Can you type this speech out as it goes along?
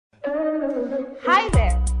Hi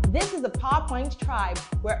there, this is the PowerPoint Tribe,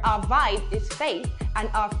 where our vibe is faith and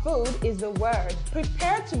our food is the Word.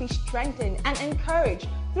 Prepare to be strengthened and encouraged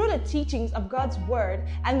through the teachings of God's Word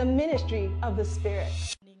and the ministry of the Spirit.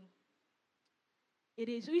 It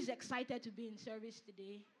is. Who is excited to be in service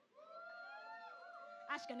today?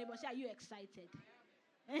 Ask your neighbor, say, are you excited?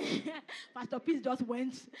 Pastor Peace just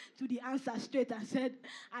went to the answer straight and said,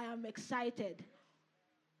 I am excited.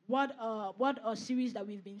 What a series that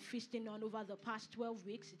we've been feasting on over the past 12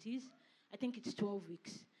 weeks it is. I think it's 12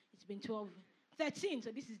 weeks. It's been 13. So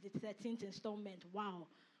this is the 13th installment. Wow.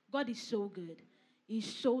 God is so good.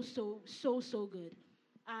 He's so good.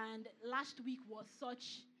 And last week was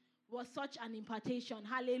such an impartation.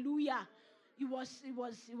 Hallelujah. It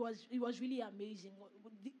was really amazing.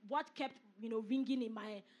 What kept ringing in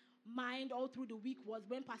my mind all through the week was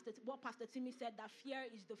when Pastor Timmy said that fear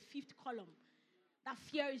is the fifth column. That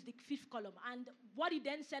fear is the fifth column. And what he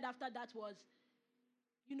then said after that was,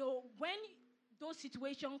 when those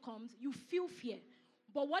situations comes, you feel fear.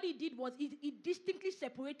 But what he did was he distinctly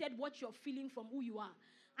separated what you're feeling from who you are.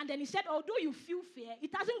 And then he said, although you feel fear,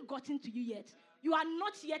 it hasn't gotten to you yet. You are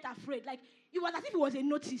not yet afraid. Like, it was as if it was a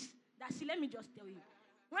notice. Let me just tell you.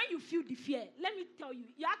 When you feel the fear, let me tell you,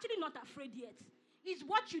 you're actually not afraid yet. It's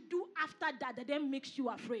what you do after that then makes you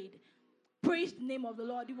afraid. Praise the name of the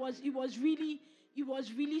Lord. It was really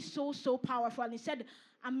so powerful. And he said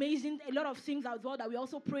amazing, a lot of things as well that we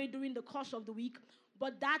also prayed during the course of the week.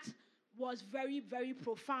 But that was very, very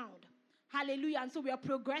profound. Hallelujah. And so we are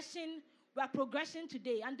progressing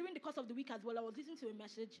today. And during the course of the week as well, I was listening to a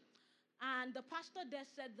message. And the pastor there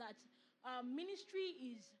said that ministry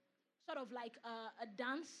is sort of like a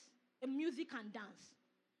dance, a music and dance.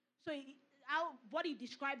 So what he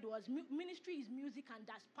described was ministry is music and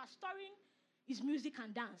dance. Pastoring is music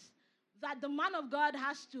and dance. That the man of God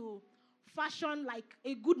has to fashion like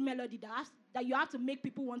a good melody that you have to make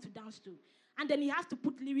people want to dance to. And then he has to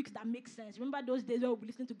put lyrics that make sense. Remember those days where we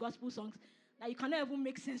listen to gospel songs that you cannot even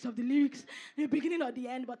make sense of the lyrics in the beginning or the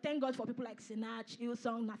end. But thank God for people like Sinach,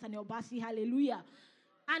 Hillsong, Nathaniel Bassey, hallelujah.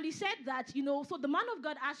 And he said that, so the man of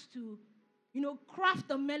God has to,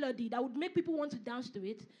 craft a melody that would make people want to dance to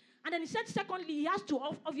it. And then he said, secondly, he has to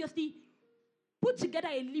obviously put together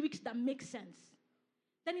a lyrics that makes sense.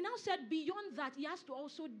 Then he now said, beyond that, he has to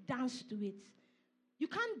also dance to it. You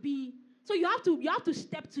can't be, so you have to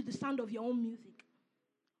step to the sound of your own music,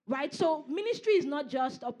 right? So ministry is not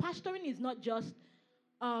just, or pastoring is not just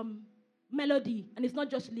melody, and it's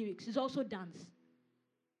not just lyrics, it's also dance.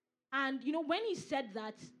 And, when he said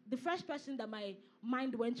that, the first person that my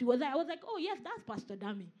mind went to I was like, oh, yes, that's Pastor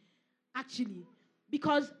Dami, actually.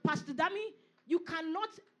 Because Pastor Dami, you cannot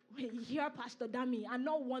hear Pastor Dami and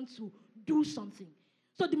not want to do something.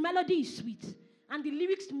 So the melody is sweet, and the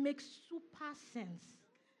lyrics make super sense.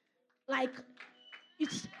 Like,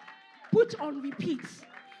 it's put on repeat.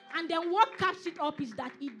 And then what caps it up is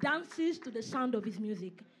that he dances to the sound of his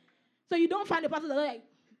music. So you don't find a pastor that's like,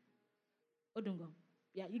 oh, don't go.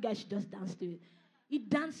 Yeah, you guys should just dance to it. He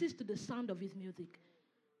dances to the sound of his music.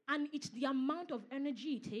 And it's the amount of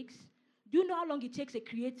energy it takes. Do you know how long it takes a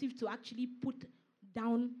creative to actually put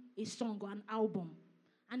down a song or an album?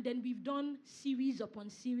 And then we've done series upon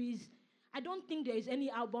series. I don't think there is any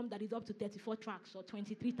album that is up to 34 tracks or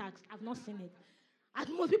 23 tracks. I've not seen it.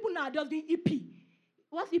 And most people now are just doing EP.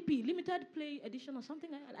 What's EP? Limited play edition or something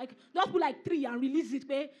like that? Like, just put like 3 and release it.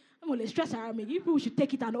 I'm going to stress around me. People should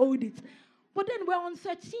take it and hold it. But then we're on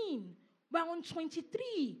 13. We're on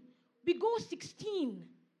 23. We go 16.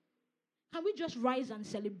 Can we just rise and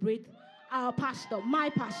celebrate our pastor, my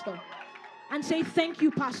pastor, and say thank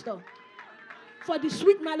you, Pastor, for the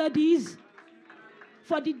sweet melodies,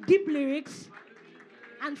 for the deep lyrics,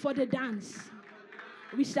 and for the dance.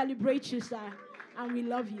 We celebrate you, sir, and we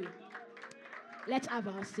love you. Let's have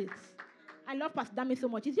our seats. I love Pastor Dami so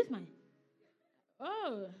much. Is this mine?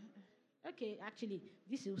 Oh, okay. Actually,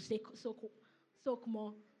 this will soak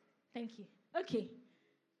more. Thank you. Okay.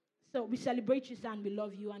 So we celebrate you, sir, and we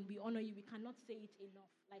love you, and we honor you. We cannot say it enough.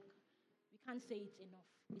 Like, we can't say it enough.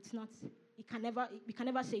 It's not. We can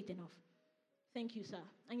never say it enough. Thank you, sir.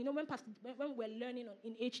 And when we're learning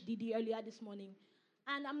in HDD earlier this morning,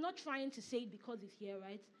 and I'm not trying to say it because it's here,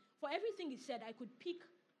 right? For everything he said, I could pick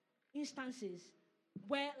instances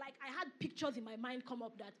where, like, I had pictures in my mind come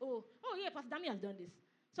up that, oh yeah, Pastor Dami has done this.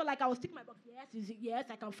 So, like, I will stick my box. Yes,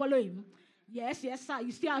 I can follow him. Yes, sir,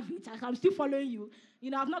 you still have it. I'm still following you.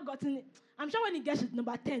 I've not gotten it. I'm sure when it gets to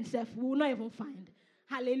number 10, Seth, we will not even find.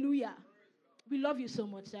 Hallelujah. We love you so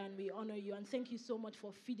much, sir, and we honor you. And thank you so much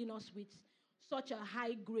for feeding us with such a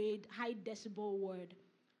high grade, high decibel word.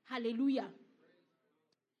 Hallelujah.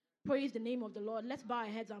 Praise the name of the Lord. Let's bow our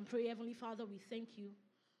heads and pray. Heavenly Father, we thank you.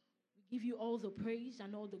 We give you all the praise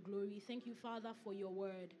and all the glory. Thank you, Father, for your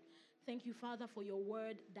word. Thank you, Father, for your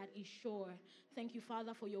word that is sure. Thank you,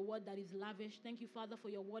 Father, for your word that is lavish. Thank you, Father, for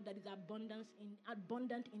your word that is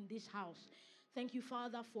abundant in this house. Thank you,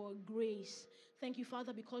 Father, for grace. Thank you,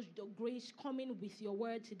 Father, because the grace coming with your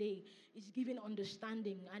word today is giving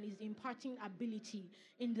understanding and is imparting ability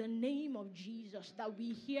in the name of Jesus that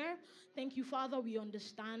we hear. Thank you, Father, we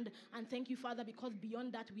understand. And thank you, Father, because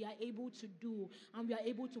beyond that we are able to do and we are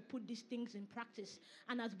able to put these things in practice.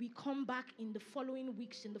 And as we come back in the following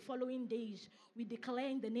weeks, in the following days, we declare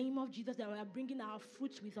in the name of Jesus that we are bringing our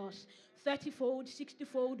fruits with us, 30-fold,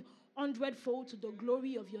 60-fold, 100-fold to the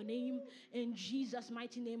glory of your name. In Jesus'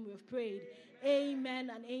 mighty name we have prayed.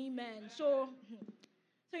 Amen and amen. So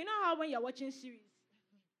you know how when you're watching series,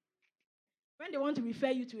 when they want to refer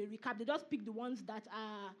you to a recap, they just pick the ones that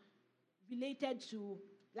are related to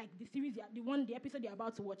like the series, the episode you're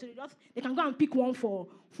about to watch. So they can go and pick one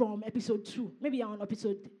from episode 2. Maybe you're on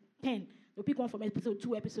episode 10. They'll pick one from episode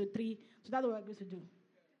 2, episode 3. So that's what we're going to do.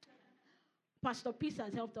 Pastor Peace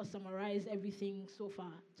has helped us summarize everything so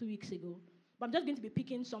far 2 weeks ago. But I'm just going to be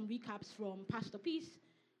picking some recaps from Pastor Peace,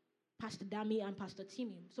 Pastor Dami, and Pastor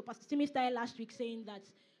Timmy. So Pastor Timmy started last week saying that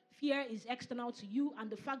fear is external to you, and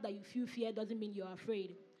the fact that you feel fear doesn't mean you're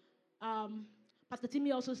afraid. Pastor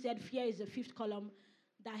Timmy also said fear is a fifth column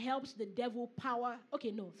that helps the devil power.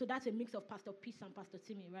 Okay, no, so that's a mix of Pastor Peace and Pastor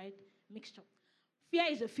Timmy, right? Mixture. Fear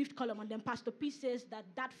is a fifth column, and then Pastor Peace says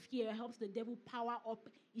that fear helps the devil power up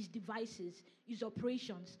his devices, his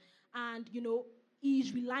operations, and,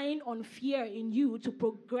 he's relying on fear in you to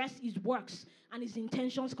progress his works and his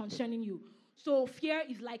intentions concerning you. So fear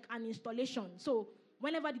is like an installation. So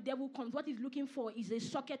whenever the devil comes, what he's looking for is a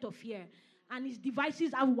socket of fear. And his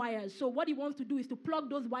devices have wires. So what he wants to do is to plug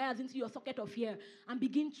those wires into your socket of fear and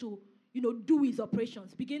begin to, do his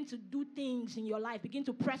operations. Begin to do things in your life. Begin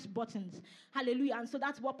to press buttons. Hallelujah. And so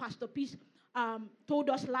that's what Pastor Peace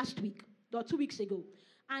told us last week or 2 weeks ago.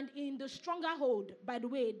 And in the Stronger Hold, by the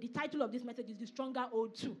way, the title of this message is The Stronger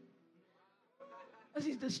Hold 2. This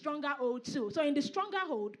is the Stronger Hold 2. So in the Stronger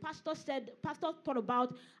Hold, Pastor thought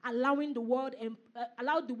about allowing the word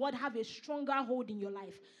have a stronger hold in your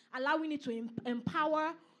life, allowing it to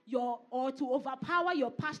empower to overpower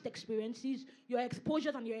your past experiences, your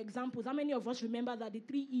exposures, and your examples. How many of us remember that the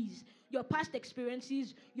 3 E's? Your past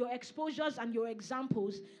experiences, your exposures, and your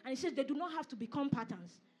examples. And it says they do not have to become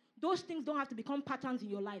patterns. Those things don't have to become patterns in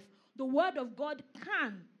your life. The word of God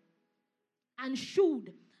can and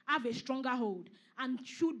should have a stronger hold and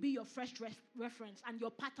should be your first reference and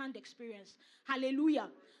your patterned experience. Hallelujah.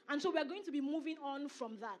 And so we're going to be moving on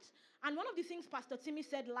from that. And one of the things Pastor Timmy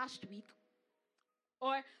said last week,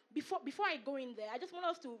 or before I go in there, I just want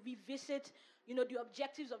us to revisit, the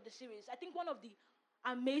objectives of the series. I think one of the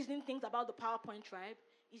amazing things about the PowerPoint tribe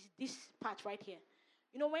is this part right here.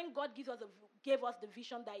 When God gave us the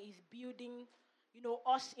vision that He's building,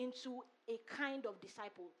 us into a kind of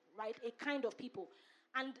disciple, right? A kind of people.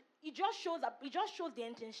 And it just shows the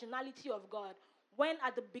intentionality of God when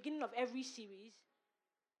at the beginning of every series,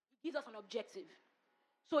 He gives us an objective.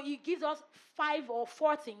 So He gives us 5 or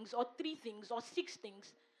 4 things or 3 things or 6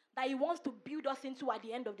 things that He wants to build us into at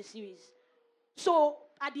the end of the series. So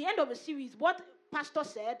at the end of the series, what Pastor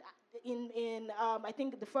said in I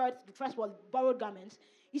think the first was borrowed garments.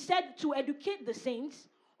 He said to educate the saints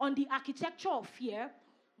on the architecture of fear,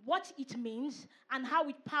 what it means, and how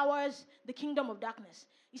it powers the kingdom of darkness.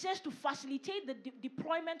 He says to facilitate the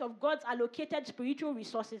deployment of God's allocated spiritual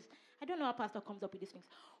resources. I don't know how Pastor comes up with these things.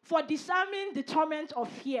 For disarming the torment of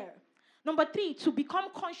fear. Number 3, to become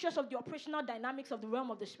conscious of the operational dynamics of the realm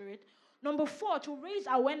of the spirit. Number 4, to raise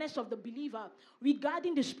awareness of the believer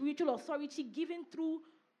regarding the spiritual authority given through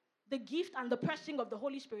the gift and the pressing of the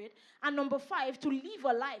Holy Spirit. And number 5, to live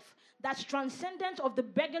a life that's transcendent of the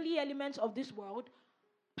beggarly elements of this world,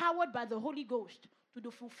 powered by the Holy Ghost to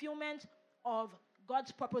the fulfillment of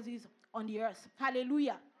God's purposes on the earth.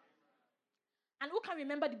 Hallelujah. And who can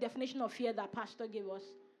remember the definition of fear that Pastor gave us?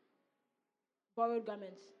 Borrowed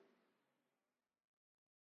garments.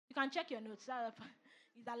 You can check your notes.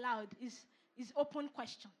 It's allowed. It's open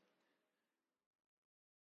question.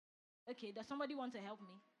 Okay, does somebody want to help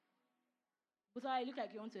me? But I look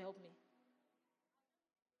like you want to help me.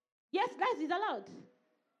 Yes, guys, it's allowed.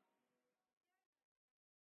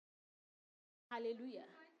 Hallelujah.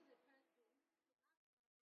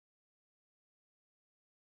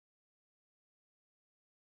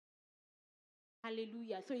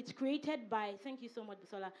 Hallelujah. So it's created by, thank you so much,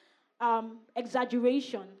 Bisola,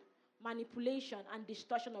 exaggeration, manipulation, and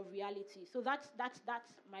distortion of reality. So that's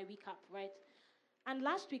my recap, right? And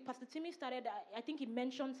last week, Pastor Timmy started, I think he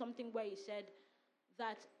mentioned something where he said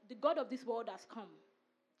that the God of this world has come.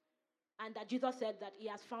 And that Jesus said that he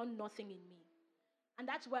has found nothing in me. And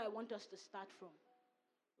that's where I want us to start from.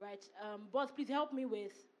 Right? Boss, please help me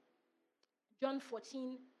with John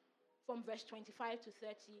 14 from verse 25 to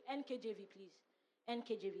 30. NKJV, please.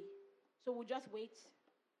 NKJV. So we'll just wait.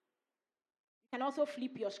 You can also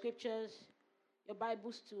flip your scriptures, your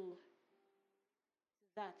Bibles to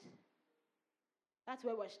that. That's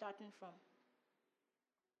where we're starting from.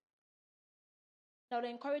 Now, I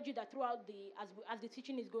encourage you that throughout as the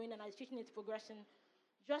teaching is going and as the teaching is progressing,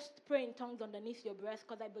 just pray in tongues underneath your breath,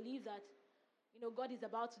 because I believe that, God is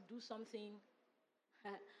about to do something,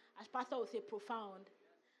 as Pastor would say, profound,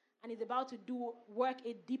 and is about to work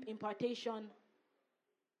a deep impartation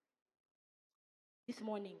this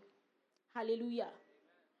morning. Hallelujah.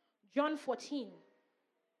 John 14,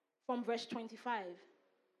 from verse 25.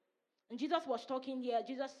 And Jesus was talking here.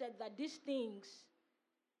 Jesus said that these things,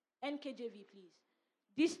 NKJV, please.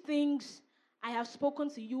 These things I have spoken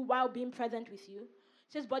to you while being present with you. It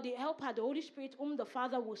says, but the Helper, the Holy Spirit, whom the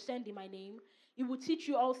Father will send in my name, he will teach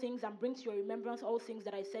you all things and bring to your remembrance all things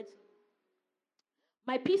that I said.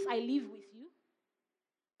 My peace I leave with you,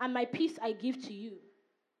 and my peace I give to you.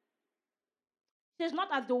 It says, not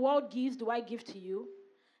as the world gives do I give to you.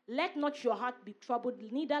 Let not your heart be troubled,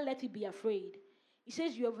 neither let it be afraid. He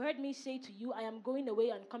says, you have heard me say to you, I am going away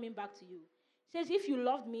and coming back to you. He says, if you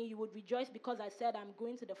loved me, you would rejoice because I said I'm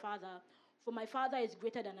going to the Father, for my Father is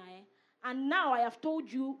greater than I. And now I have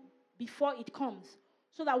told you before it comes,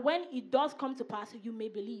 so that when it does come to pass, you may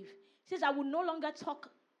believe. He says, I will no longer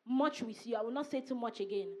talk much with you. I will not say too much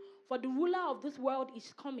again, for the ruler of this world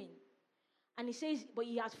is coming. And he says, but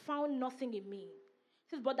he has found nothing in me.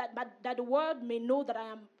 He says, but that the world may know that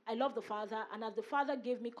I love the Father, and as the Father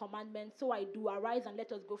gave me commandments, so I do. Arise and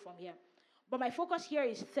let us go from here. But my focus here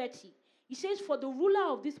is 30. He says, for the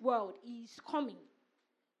ruler of this world is coming.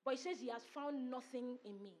 But he says he has found nothing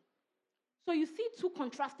in me. So you see two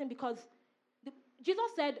contrasting, because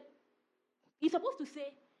Jesus said, he's supposed to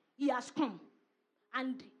say, he has come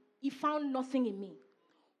and he found nothing in me.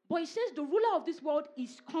 But he says the ruler of this world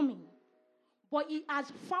is coming, but he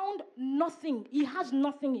has found nothing. He has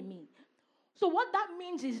nothing in me. So what that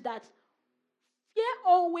means is that fear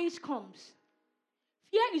always comes.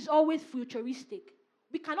 Fear is always futuristic.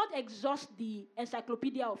 We cannot exhaust the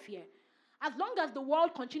encyclopedia of fear. As long as the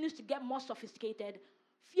world continues to get more sophisticated,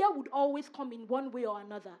 fear would always come in one way or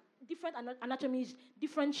another. Different anatomies,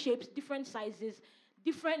 different shapes, different sizes,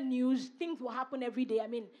 different news. Things will happen every day. I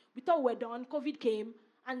mean, we thought we were done. COVID came,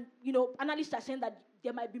 and, analysts are saying that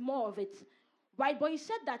there might be more of it. Right? But he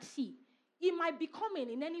said that, see, he might be coming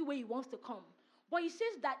in any way he wants to come. But he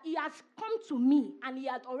says that he has come to me, and he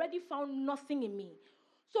has already found nothing in me.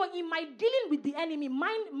 So in my dealing with the enemy,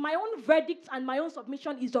 my own verdict and my own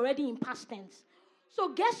submission is already in past tense. So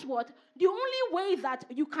guess what? The only way that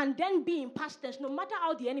you can then be in past tense, no matter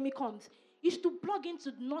how the enemy comes, is to plug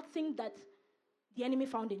into nothing that the enemy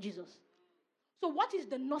found in Jesus. So what is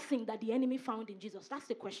the nothing that the enemy found in Jesus? That's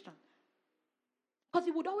the question. Because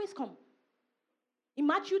he would always come. In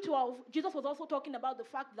Matthew 12, Jesus was also talking about the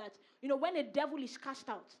fact that, when a devil is cast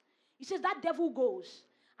out, he says that devil goes,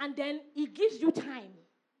 and then he gives you time.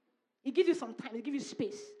 He gives you some time. He gives you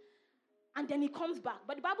space. And then he comes back.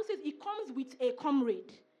 But the Bible says he comes with a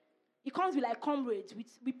comrade. He comes with comrades,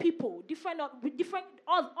 with people, with different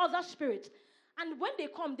other spirits. And when they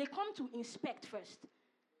come to inspect first.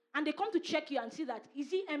 And they come to check you and see that, is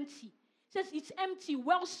he empty? It says it's empty,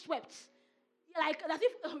 well swept. Like, as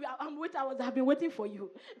if I've been waiting for you.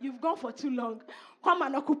 You've gone for too long. Come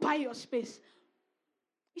and occupy your space.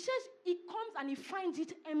 He says he comes and he finds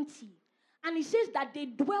it empty. And he says that they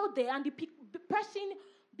dwell there, and the person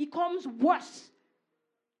becomes worse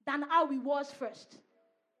than how he was first.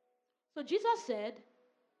 So Jesus said,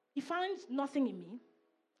 he finds nothing in me.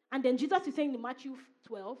 And then Jesus is saying in Matthew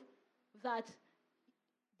 12 that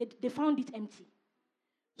they found it empty.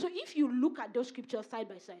 So if you look at those scriptures side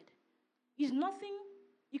by side, is nothing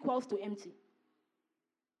equals to empty?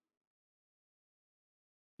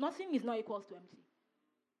 Nothing is not equals to empty.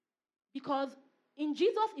 Because in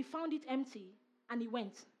Jesus, he found it empty and he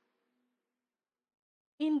went.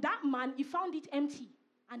 In that man, he found it empty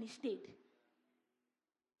and he stayed.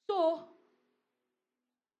 So,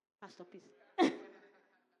 Pastor, please.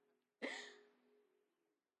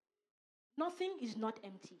 Nothing is not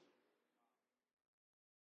empty.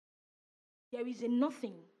 There is a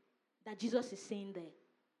nothing that Jesus is saying there.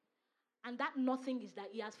 And that nothing is that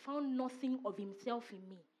he has found nothing of himself in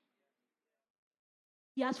me.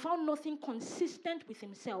 He has found nothing consistent with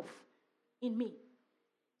himself in me.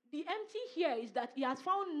 The empty here is that he has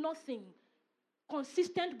found nothing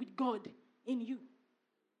consistent with God in you.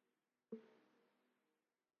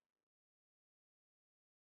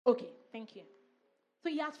 Okay, thank you. So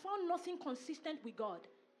he has found nothing consistent with God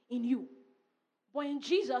in you. But in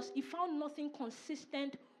Jesus, he found nothing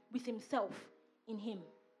consistent with himself in him.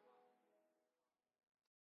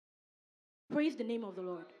 Praise the name of the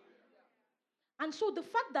Lord. And so the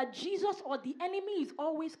fact that Jesus or the enemy is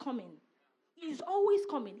always coming,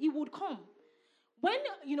 he would come. When,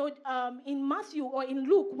 in Matthew or in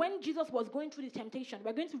Luke, when Jesus was going through the temptation,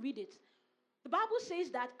 we're going to read it. The Bible says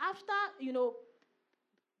that after,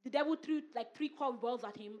 the devil threw like 3 curveballs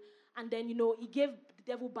at him, and then, he gave the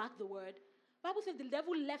devil back the word. The Bible says the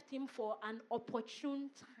devil left him for an opportune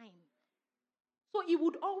time. So he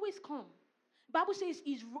would always come. The Bible says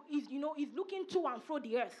he's looking to and fro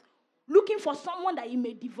the earth, looking for someone that he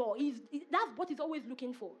may devour. That's what he's always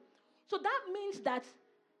looking for. So that means that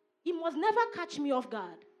he must never catch me off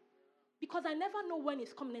guard, because I never know when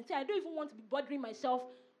it's coming. And say, I don't even want to be bothering myself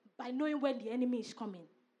by knowing when the enemy is coming.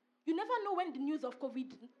 You never know when the news of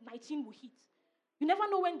COVID-19 will hit. You never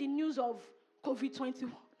know when the news of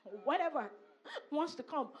COVID-21 or whatever wants to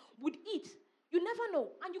come would hit. You never know.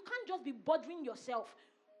 And you can't just be bothering yourself,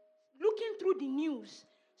 looking through the news,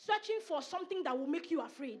 searching for something that will make you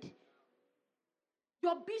afraid.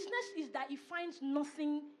 Your business is that it finds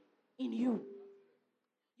nothing in you.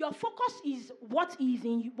 Your focus is what is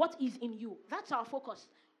in you. What is in you. That's our focus.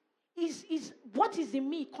 Is what is in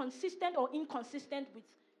me consistent or inconsistent with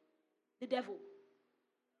the devil?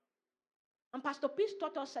 And Pastor Peace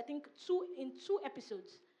taught us, I think, in two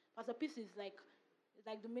episodes. Pastor Peace is like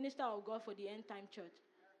the minister of God for the end time church.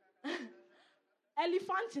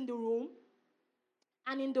 Elephants in the room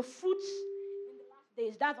and in the fruits in the last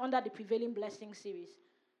days. That's under the Prevailing Blessing series.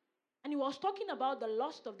 And he was talking about the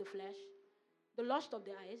lust of the flesh, the lust of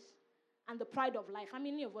the eyes, and the pride of life. How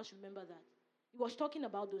many of us remember that? He was talking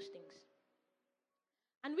about those things.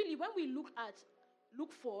 And really, when we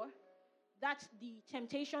look for, that's the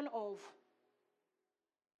temptation of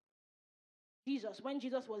Jesus, when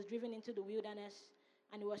Jesus was driven into the wilderness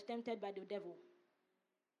and he was tempted by the devil.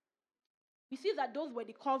 We see that those were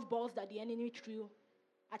the curveballs that the enemy threw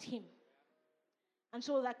at him. And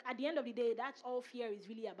so, like, at the end of the day, that's all fear is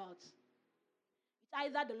really about. It's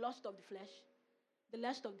either the lust of the flesh, the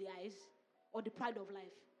lust of the eyes, or the pride of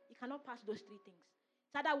life. You cannot pass those 3 things.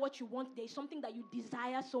 It's either what you want, there's something that you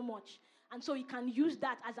desire so much. And so you can use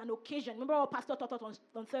that as an occasion. Remember what Pastor taught us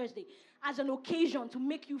on Thursday? As an occasion to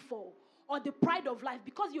make you fall. Or the pride of life.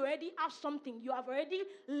 Because you already have something. You have already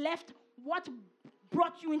left what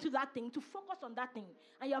brought you into that thing to focus on that thing.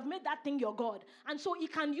 And you have made that thing your God. And so he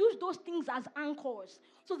can use those things as anchors.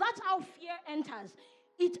 So that's how fear enters.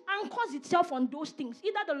 It anchors itself on those things.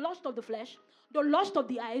 Either the lust of the flesh, the lust of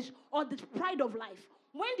the eyes, or the pride of life.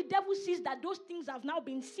 When the devil sees that those things have now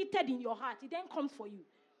been seated in your heart, he then comes for you.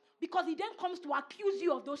 Because he then comes to accuse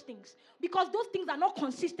you of those things. Because those things are not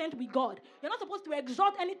consistent with God. You're not supposed to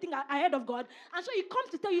exalt anything ahead of God. And so he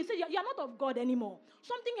comes to tell you, you're not of God anymore.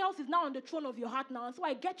 Something else is now on the throne of your heart now. And so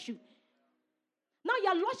I get you. Now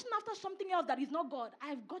you're lusting after something else that is not God.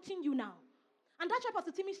 I've gotten you now. And that's why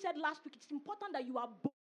Pastor Timmy said last week, it's important that you are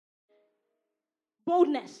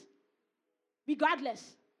boldness.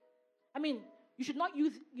 Regardless. I mean, you should not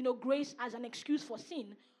use, grace as an excuse for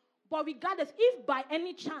sin. But regardless, if by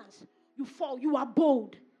any chance you fall, you are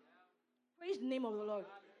bold. Praise the name of the Lord.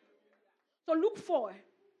 So Luke 4.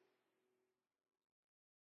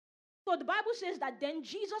 So the Bible says that then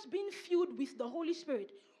Jesus, being filled with the Holy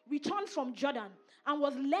Spirit, returned from Jordan and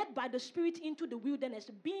was led by the Spirit into the wilderness,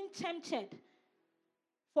 being tempted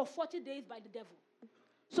for 40 days by the devil.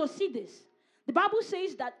 So see this. The Bible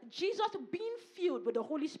says that Jesus, being filled with the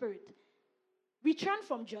Holy Spirit, returned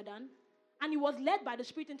from Jordan, and he was led by the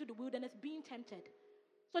Spirit into the wilderness, being tempted.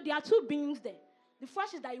 So there are 2 beings there. The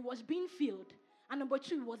first is that he was being filled, and number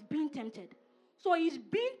 2, he was being tempted. So his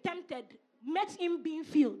being tempted met him being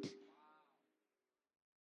filled.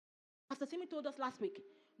 Pastor Timmy told us last week,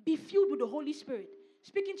 be filled with the Holy Spirit,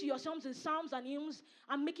 speaking to yourselves in psalms and hymns,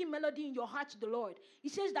 and making melody in your heart to the Lord. He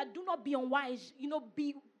says that do not be unwise,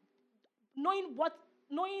 be knowing what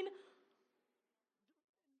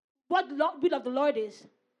will of the Lord is.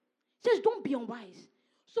 He says, don't be unwise.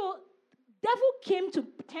 So, devil came to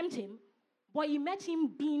tempt him, but he met him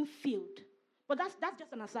being filled. But that's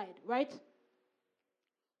just an aside, right?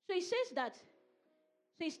 So he says that,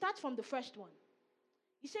 so he starts from the first one.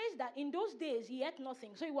 He says that in those days, he ate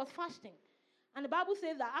nothing, so he was fasting. And the Bible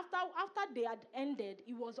says that after they had ended,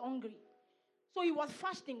 he was hungry. So he was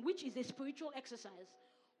fasting, which is a spiritual exercise.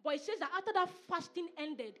 But it says that after that fasting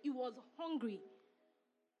ended, he was hungry.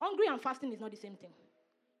 Hungry and fasting is not the same thing.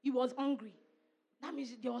 He was hungry. That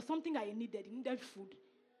means there was something that he needed. He needed food.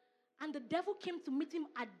 And the devil came to meet him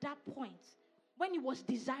at that point when he was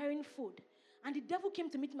desiring food. And the devil came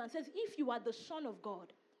to meet him and says, if you are the Son of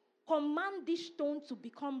God, command this stone to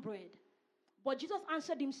become bread. But Jesus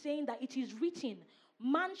answered him saying that it is written,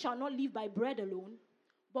 man shall not live by bread alone,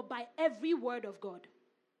 but by every word of God.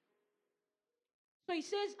 So he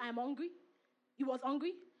says, I'm hungry. He was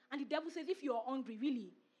hungry. And the devil says, if you are hungry,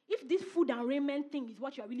 really, if this food and raiment thing is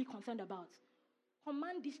what you are really concerned about,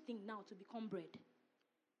 command this thing now to become bread.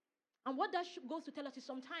 And what that goes to tell us is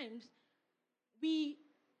sometimes we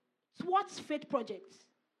thwart faith projects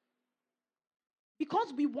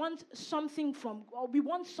because we want something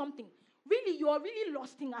Really, you are really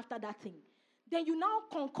lusting after that thing. Then you now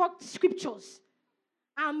concoct scriptures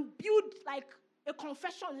and build like a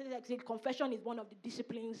confession. Like confession is one of the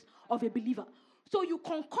disciplines of a believer. So you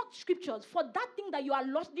concoct scriptures for that thing that you are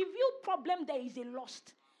lost. The real problem there is a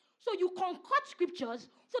lust. So you concoct scriptures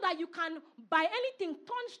so that you can, by anything,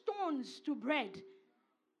 turn stones to bread.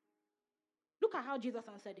 Look at how Jesus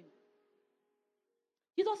answered him.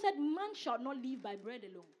 Jesus said, man shall not live by bread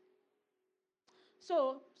alone.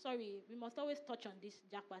 So, sorry, we must always touch on this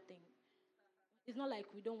jackpot thing. It's not like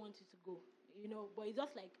we don't want it to go, but it's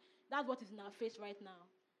just like, that's what is in our face right now.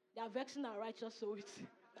 They are vexing our righteous souls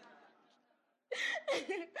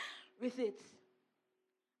with it.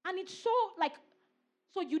 And it's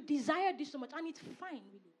so you desire this so much, and it's fine,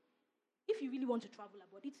 really. If you really want to travel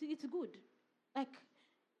abroad, it's good. Like,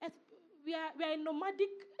 we are nomadic.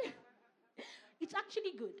 It's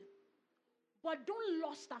actually good. But don't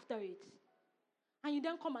lust after it. And you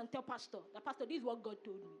then come and tell Pastor, this is what God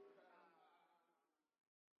told me.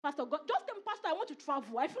 Pastor, God, just tell me, Pastor, I want to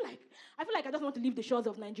travel. I feel like I just want to leave the shores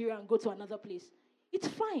of Nigeria and go to another place. It's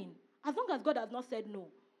fine, as long as God has not said no.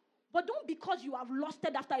 But don't, because you have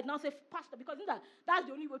lusted after it, now say, Pastor, because that's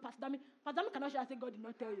the only way, Pastor Dami cannot share, say, God did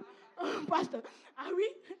not tell you. Pastor, are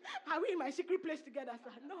we in my secret place together,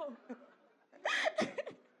 sir? No.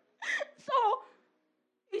 So,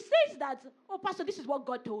 he says that, Pastor, this is what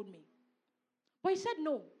God told me. But he said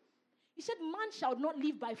no. He said, man shall not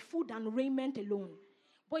live by food and raiment alone.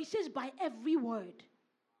 But he says, by every word.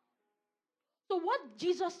 So what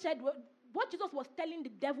Jesus said, what Jesus was telling the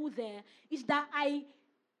devil there is that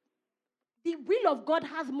the will of God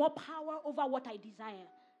has more power over what I desire.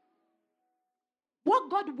 What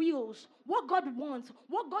God wills, what God wants,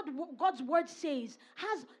 what God's word says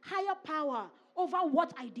has higher power over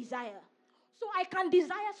what I desire. So I can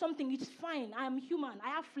desire something, it's fine. I am human, I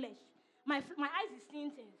have flesh. My eyes is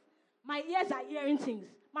seeing things. My ears are hearing things.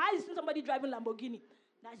 My eyes is seeing somebody driving Lamborghini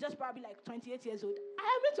that's just probably like 28 years old. I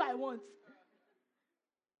have it what I want.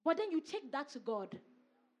 But then you take that to God.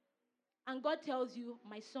 And God tells you,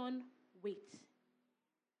 my son, wait.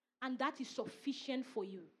 And that is sufficient for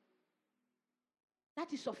you.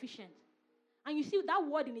 That is sufficient. And you see, that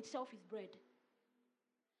word in itself is bread.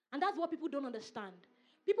 And that's what people don't understand.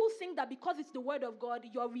 People think that because it's the word of God,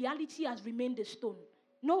 your reality has remained a stone.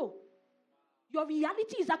 No. Your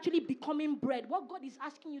reality is actually becoming bread. What God is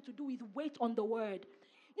asking you to do is wait on the word.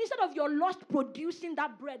 Instead of your lust producing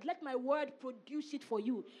that bread, let my word produce it for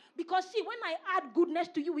you. Because see, when I add goodness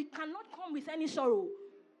to you, it cannot come with any sorrow.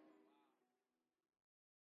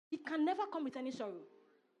 It can never come with any sorrow.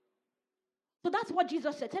 So that's what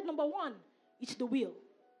Jesus said. Said number one, it's the will.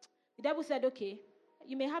 The devil said, okay,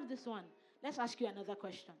 you may have this one. Let's ask you another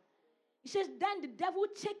question. He says, then the devil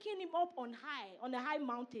taking him up on a high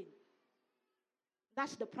mountain.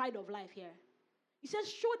 That's the pride of life here. He says,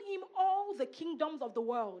 showed him all the kingdoms of the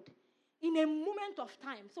world in a moment of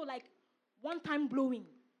time. So like one time blowing.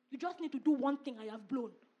 You just need to do one thing and you have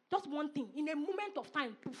blown. Just one thing. In a moment of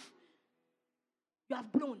time, poof. You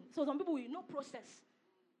have blown. So some people will no process.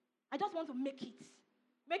 I just want to make it.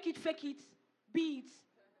 Make it, fake it, be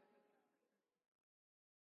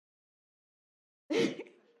it.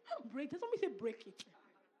 Break. Somebody say break it.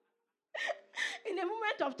 In a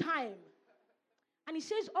moment of time. And he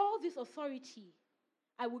says, all this authority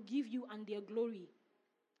I will give you and their glory.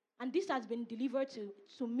 And this has been delivered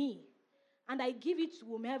to me. And I give it to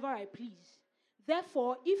whomever I please.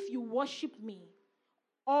 Therefore, if you worship me,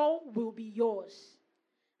 all will be yours.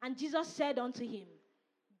 And Jesus said unto him,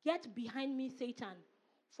 get behind me, Satan,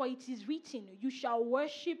 for it is written, you shall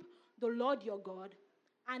worship the Lord your God,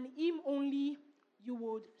 and him only you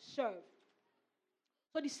would serve.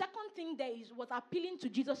 So the second thing there was appealing to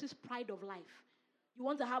Jesus' pride of life. You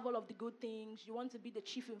want to have all of the good things. You want to be the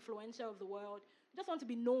chief influencer of the world. You just want to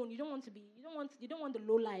be known. You don't want the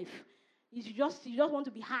low life. You just want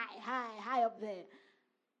to be high up there.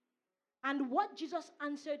 And what Jesus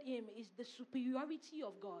answered him is the superiority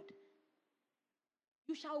of God.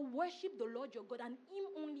 You shall worship the Lord your God, and him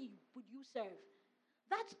only would you serve.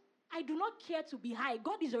 That I do not care to be high.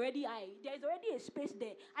 God is already high. There is already a space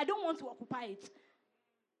there. I don't want to occupy it.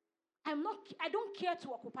 I don't care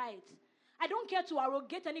to occupy it. I don't care to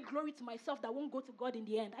arrogate any glory to myself that won't go to God in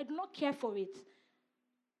the end. I do not care for it.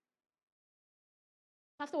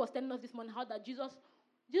 Pastor was telling us this morning how that Jesus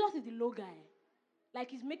is the low guy. Like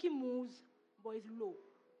he's making moves, but he's low.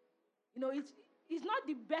 You know, he's not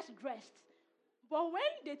the best dressed. But when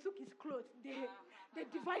they took his clothes, they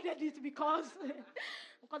divided it because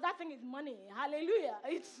that thing is money. Hallelujah.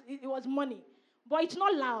 It was money. But it's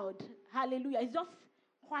not loud. Hallelujah. It's just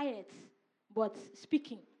quiet, but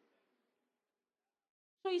speaking.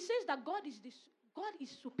 So he says that God is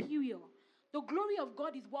superior. The glory of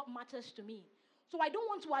God is what matters to me. So I don't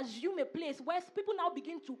want to assume a place where people now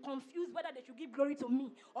begin to confuse whether they should give glory to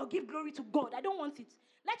me or give glory to God. I don't want it.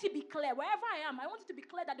 Let it be clear. Wherever I am, I want it to be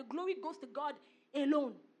clear that the glory goes to God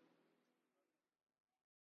alone.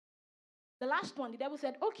 The last one, the devil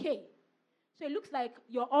said, okay, so it looks like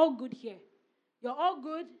you're all good here. You're all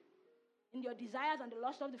good in your desires and the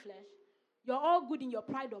lust of the flesh. You're all good in your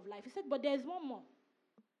pride of life. He said, but there's one more.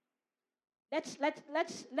 Let's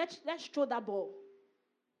throw that ball.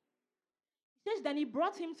 He says, then he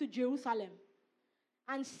brought him to Jerusalem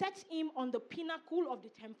and set him on the pinnacle of the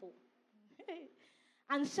temple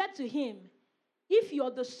and said to him, if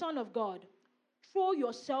you're the Son of God, throw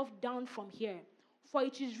yourself down from here. For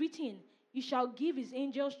it is written, he shall give his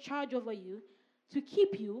angels charge over you to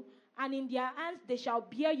keep you, and in their hands they shall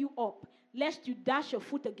bear you up, lest you dash your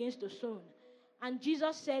foot against a stone. And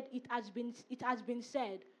Jesus said, it has been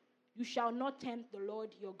said, you shall not tempt the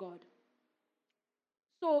Lord your God.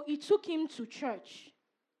 So he took him to church.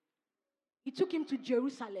 He took him to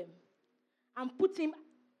Jerusalem and put him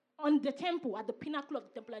on the temple, at the pinnacle of the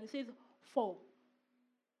temple, and he says, fall.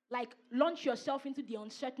 Like, launch yourself into the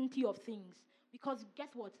uncertainty of things. Because guess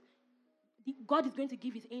what? God is going to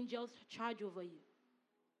give his angels charge over you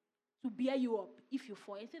to bear you up if you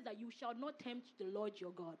fall. It says that you shall not tempt the Lord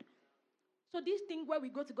your God. So this thing where we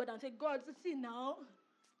go to God and say, God, see now,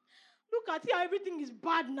 look at how everything is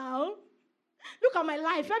bad now. Look at my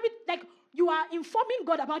life. Like you are informing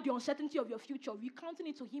God about the uncertainty of your future, recounting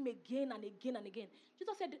it to him again and again and again.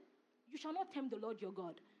 Jesus said, you shall not tempt the Lord your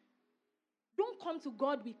God. Don't come to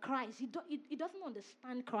God with cries. He doesn't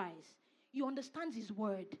understand cries. He understands his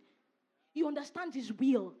word. He understands his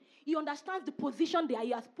will. He understands the position that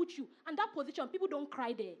he has put you. And that position, people don't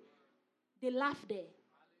cry there. They laugh there.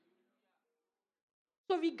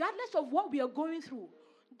 So regardless of what we are going through,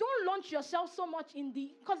 don't launch yourself so much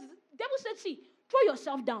because the devil said, see, throw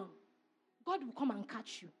yourself down. God will come and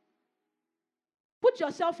catch you. Put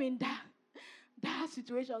yourself in that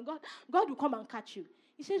situation. God will come and catch you.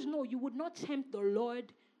 He says, no, you would not tempt the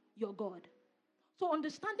Lord your God. So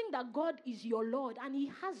understanding that God is your Lord and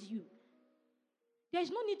he has you. There is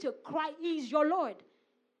no need to cry. He is your Lord.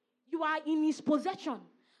 You are in his possession.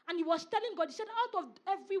 And he was telling God, he said, out of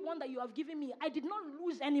everyone that you have given me, I did not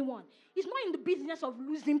lose anyone. He's not in the business of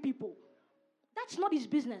losing people. That's not his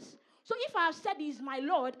business. So if I have said he is my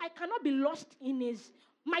Lord, I cannot be lost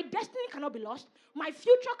my destiny cannot be lost. My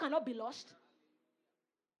future cannot be lost.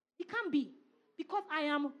 It can't be. Because I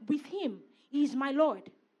am with him. He is my Lord.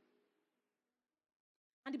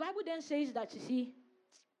 And the Bible then says that, you see,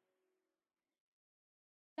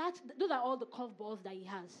 those are all the curveballs that he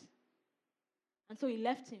has. And so he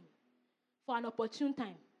left him for an opportune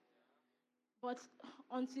time. But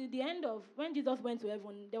until the end of, when Jesus went to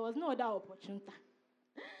heaven, there was no other opportune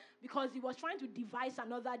time. Because he was trying to devise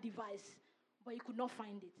another device, but he could not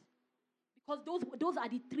find it. Because those are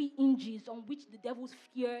the three hinges on which the devil's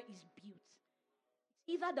fear is built.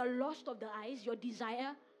 Either the lust of the eyes, your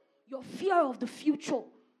desire, your fear of the future.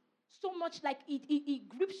 So much like it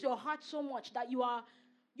grips your heart so much that you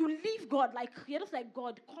leave God, like you're just like,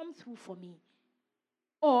 God, come through for me.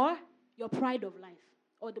 Or your pride of life,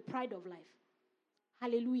 or the pride of life.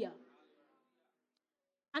 Hallelujah.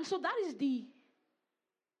 And so that is the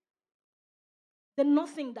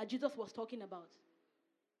nothing that Jesus was talking about.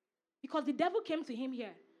 Because the devil came to him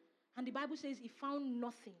here, and the Bible says he found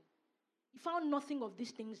nothing. He found nothing of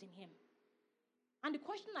these things in him. And the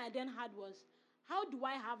question I then had was, how do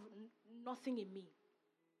I have nothing in me?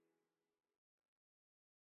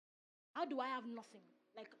 How do I have nothing?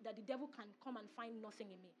 Like that the devil can come and find nothing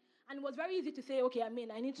in me. And it was very easy to say, okay, I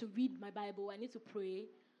need to read my Bible, I need to pray,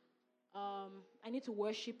 I need to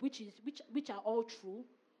worship, which are all true.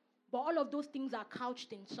 But all of those things are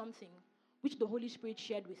couched in something which the Holy Spirit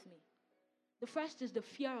shared with me. The first is the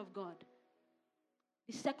fear of God.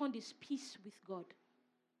 The second is peace with God.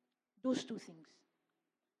 Those two things.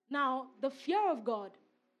 Now, the fear of God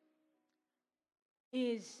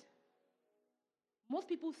is, most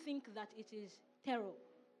people think that it is terror.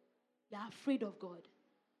 They are afraid of God.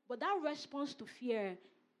 But that response to fear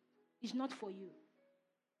is not for you.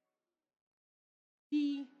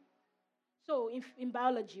 So in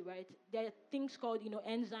biology, right, there are things called,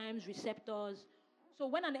 enzymes, receptors. So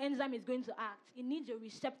when an enzyme is going to act, it needs a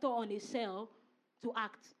receptor on a cell to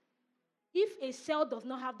act. If a cell does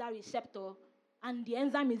not have that receptor and the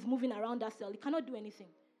enzyme is moving around that cell, it cannot do anything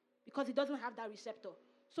because it doesn't have that receptor.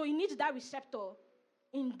 So it needs that receptor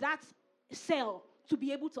in that cell to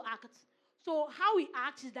be able to act. So how it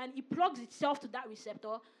acts is that it plugs itself to that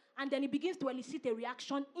receptor and then it begins to elicit a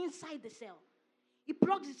reaction inside the cell. It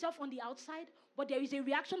plugs itself on the outside, but there is a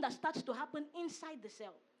reaction that starts to happen inside the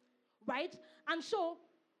cell, right? And so,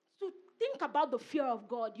 to think about the fear of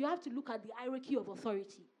God, you have to look at the hierarchy of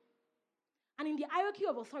authority. And in the hierarchy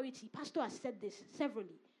of authority, Pastor has said this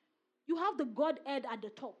severally. You have the Godhead at the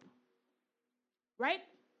top, right?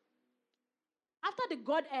 After the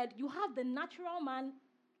Godhead, you have the natural man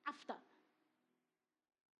after.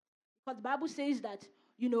 Because the Bible says that,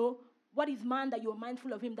 what is man that you are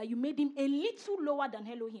mindful of him, that you made him a little lower than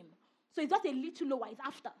Elohim. So it's not a little lower, it's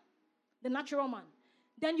after the natural man.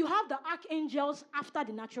 Then you have the archangels after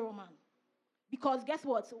the natural man. Because guess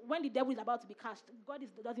what? When the devil is about to be cast, God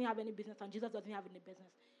doesn't have any business and Jesus doesn't have any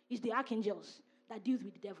business. It's the archangels that deals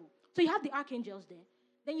with the devil. So you have the archangels there.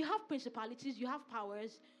 Then you have principalities, you have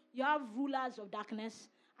powers, you have rulers of darkness,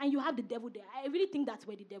 and you have the devil there. I really think that's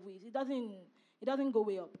where the devil is. It doesn't go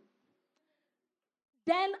way up.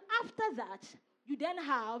 Then after that, you then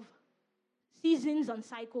have seasons and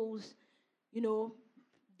cycles,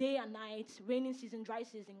 day and night, raining season, dry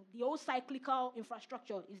season. The whole cyclical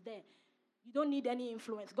infrastructure is there. You don't need any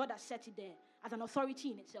influence. God has set it there as an authority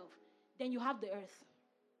in itself. Then you have the earth.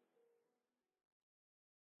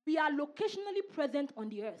 We are locationally present on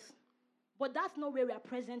the earth, but that's not where we are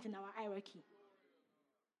present in our hierarchy.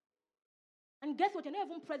 And guess what? You're not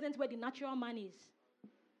even present where the natural man is.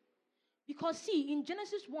 Because see, in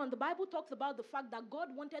Genesis 1, the Bible talks about the fact that God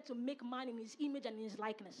wanted to make man in his image and in his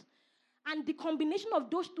likeness. And the combination of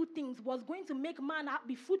those two things was going to make man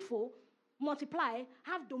be fruitful, multiply,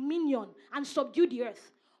 have dominion, and subdue the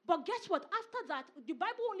earth. But guess what? After that, the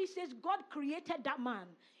Bible only says God created that man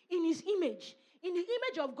in his image. In the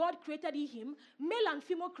image of God created he him, male and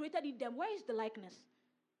female created he them. Where is the likeness?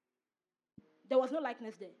 There was no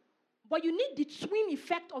likeness there. But you need the twin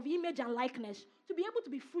effect of image and likeness to be able to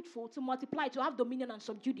be fruitful, to multiply, to have dominion and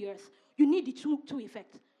subdue the earth. You need the two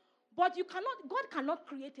effects. But God cannot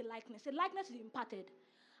create a likeness. A likeness is imparted.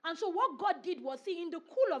 And so what God did was, in the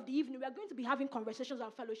cool of the evening, we are going to be having conversations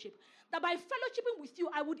and fellowship. That by fellowshipping with you,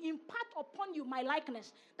 I would impart upon you my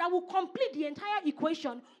likeness that will complete the entire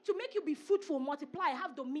equation to make you be fruitful, multiply,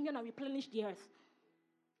 have dominion, and replenish the earth.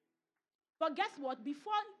 But guess what?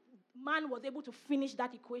 Before man was able to finish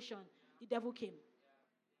that equation, the devil came.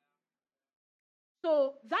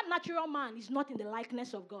 So that natural man is not in the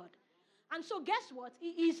likeness of God. And so guess what?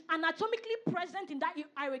 He is anatomically present in that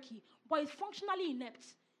hierarchy, but is functionally inept.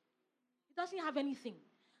 He doesn't have anything.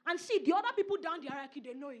 And see, the other people down the hierarchy,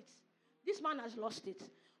 they know it. This man has lost it.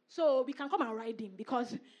 So we can come and ride him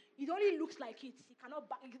because it only looks like it. He cannot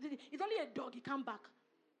back. It's only a dog. He can't back.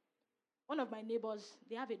 One of my neighbors,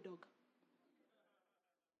 they have a dog.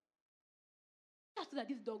 Just that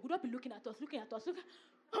this dog would not be looking at us.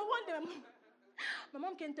 One day, my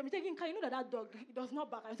mom came to me saying, Yinka, you know that dog does not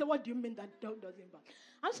bark. I said, what do you mean that dog doesn't bark?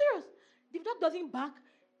 I'm serious. The dog doesn't bark.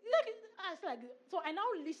 So I now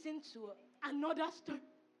listened to another story.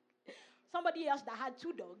 Somebody else that had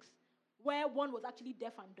two dogs, where one was actually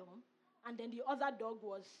deaf and dumb, and then the other dog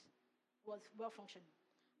was well functioning.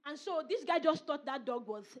 And so this guy just thought that dog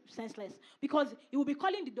was senseless because he will be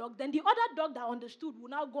calling the dog. Then the other dog that understood will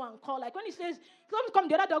now go and call. Like when he says, come,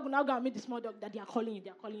 the other dog will now go and meet the small dog that they are calling you.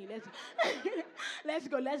 Let's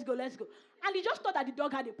go. let's go. And he just thought that the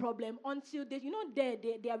dog had a problem until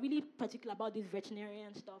they are really particular about this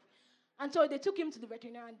veterinarian stuff. And so they took him to the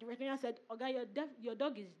veterinarian. The veterinarian said, "Okay, your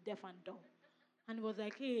dog is deaf and dumb." And he was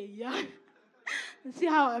like, "Hey, yeah." And see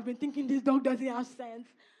how I've been thinking this dog doesn't have sense.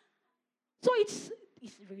 So it's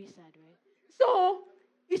very sad, right? So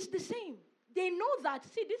it's the same. They know that,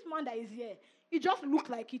 see, this man that is here, he just looks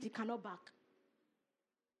like it, he cannot back.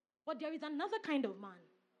 But there is another kind of man,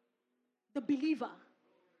 the believer.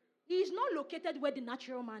 He is not located where the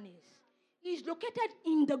natural man is. He is located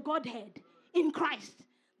in the Godhead, in Christ.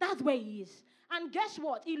 That's where he is. And guess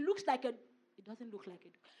what? He doesn't look like a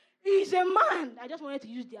dog. He's a man. I just wanted to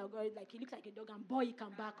use the algorithm, like he looks like a dog, and boy, he can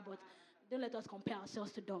back, but Don't let us compare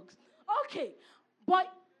ourselves to dogs. Okay, but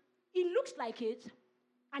it looks like it,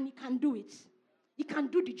 and he can do it. He can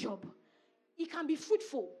do the job. He can be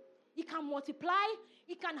fruitful. He can multiply.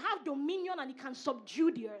 He can have dominion, and he can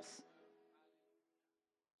subdue the earth.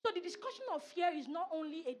 So the discussion of fear is not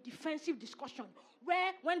only a defensive discussion,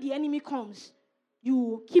 where when the enemy comes,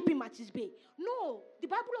 you keep him at his bay. No, the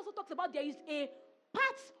Bible also talks about there is a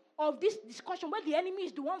part of this discussion where the enemy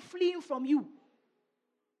is the one fleeing from you.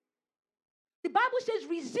 The Bible says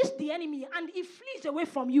resist the enemy and he flees away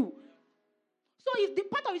from you. So if the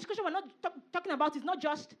part of the discussion we're not talking about is not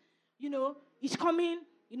just, he's coming,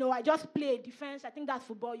 I just play defense. I think that's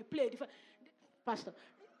football. You play defense. Pastor,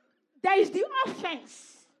 there is the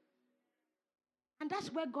offense. And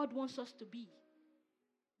that's where God wants us to be.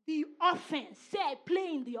 The offense. Say, I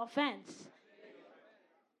play in the offense.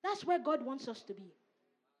 That's where God wants us to be.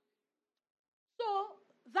 So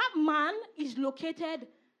that man is located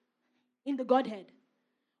in the Godhead.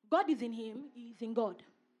 God is in him. He is in God.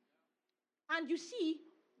 And you see,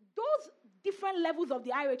 those different levels of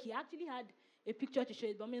the hierarchy, I actually had a picture to show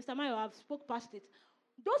it, but Mr. Mayo, I've spoke past it.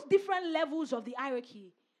 Those different levels of the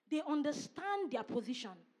hierarchy, they understand their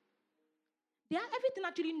position. Everything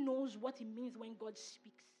actually knows what it means when God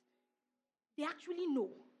speaks. They actually know.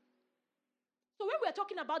 So when we're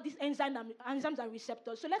talking about these enzymes and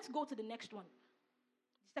receptors, so let's go to the next one.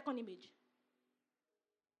 The second image.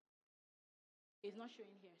 It's not showing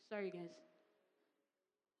here. Sorry, guys.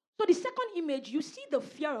 So the second image, you see the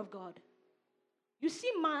fear of God. You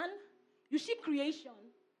see man. You see creation.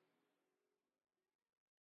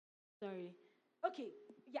 Sorry. Okay,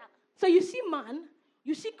 yeah. So you see man,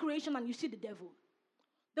 you see creation, and you see the devil.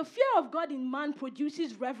 The fear of God in man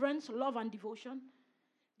produces reverence, love, and devotion.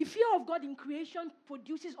 The fear of God in creation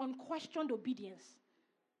produces unquestioned obedience.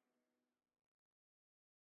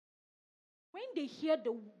 When they hear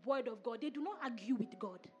the word of God, they do not argue with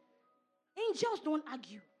God. Angels don't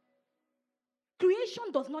argue. Creation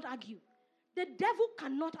does not argue. The devil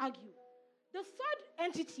cannot argue. The third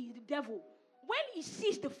entity, the devil, when he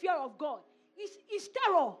sees the fear of God, is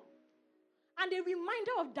terror and a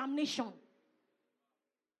reminder of damnation.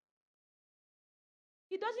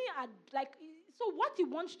 He doesn't so what he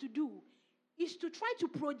wants to do is to try to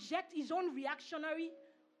project his own reactionary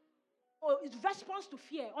or his response to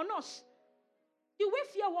fear on us. The way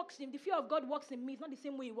fear works in, the fear of God works in me is not the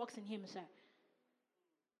same way it works in him, sir.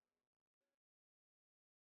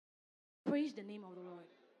 Praise the name of the Lord.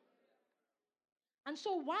 And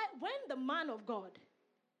so when the man of God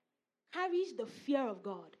carries the fear of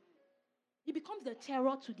God, he becomes the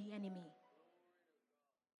terror to the enemy.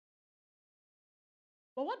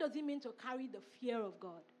 But what does it mean to carry the fear of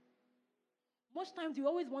God? Most times you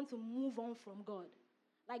always want to move on from God.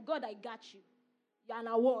 Like, God, I got you. You're an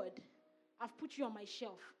award. I've put you on my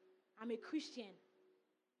shelf. I'm a Christian.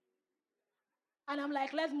 And I'm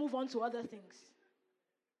like, let's move on to other things.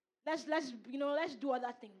 Let's do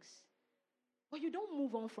other things. But you don't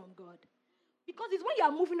move on from God. Because it's when you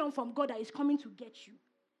are moving on from God that is coming to get you.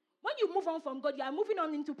 When you move on from God, you are moving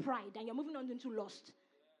on into pride and you're moving on into lust.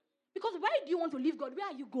 Because where do you want to leave God? Where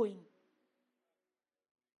are you going?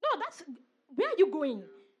 No, where are you going?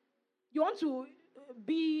 You want to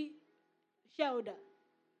be shareholder,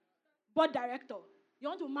 board director. You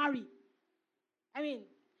want to marry. I mean,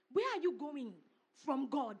 where are you going from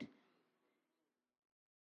God?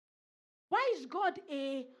 Why is God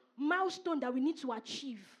a milestone that we need to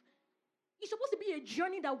achieve? It's supposed to be a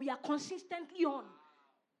journey that we are consistently on.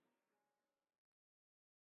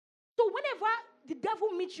 So whenever the devil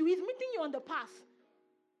meets you, he's meeting you on the path.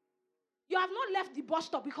 You have not left the bus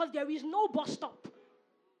stop because there is no bus stop.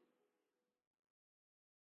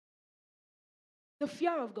 The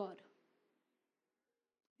fear of God.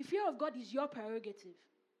 The fear of God is your prerogative.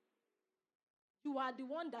 You are the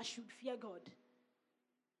one that should fear God.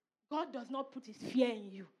 God does not put his fear in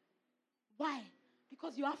you. Why?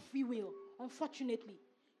 Because you have free will, unfortunately.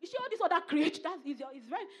 You see all these other creatures,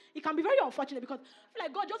 it can be very unfortunate because I feel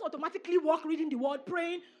like God just automatically walk reading the word,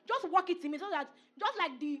 praying, just walk it to me so that just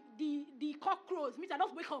like the cock crows, means I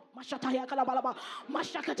just wake up, mashataya, kalabalaba,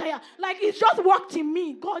 mashakataya. Like it's just walked in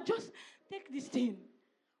me. God, just take this thing.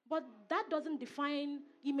 But that doesn't define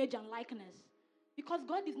image and likeness because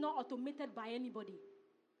God is not automated by anybody.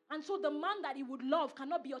 And so the man that he would love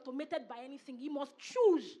cannot be automated by anything. He must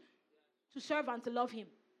choose to serve and to love him.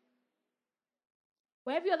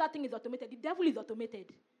 But every other thing is automated. The devil is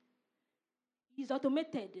automated. He's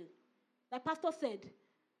automated. Like Pastor said,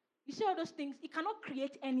 you see all those things, he cannot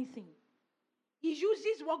create anything. He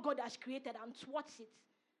uses what God has created and thwarts it.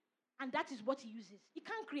 And that is what he uses. He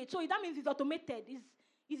can't create. So that means he's automated.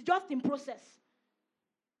 He's just in process.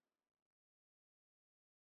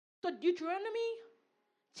 So Deuteronomy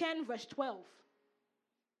 10 verse 12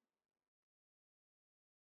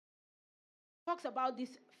 talks about this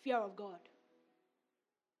fear of God.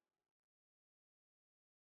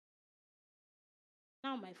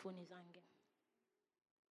 Now my phone is hanging.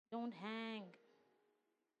 Don't hang.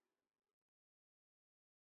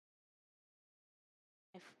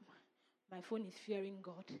 My phone is fearing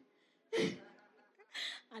God.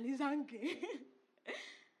 And it's hanging.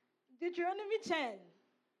 Deuteronomy 10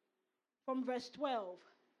 from verse 12.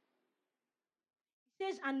 It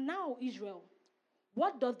says, and now, Israel,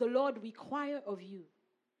 what does the Lord require of you?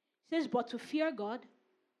 It says, but to fear God,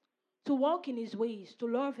 to walk in his ways, to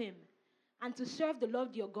love him, and to serve the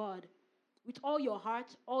Lord your God with all your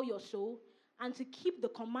heart, all your soul, and to keep the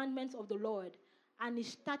commandments of the Lord and his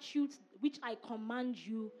statutes which I command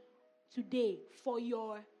you today for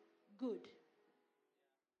your good.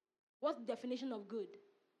 What's the definition of good?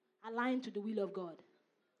 Aligned to the will of God.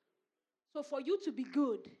 So for you to be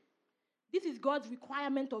good, this is God's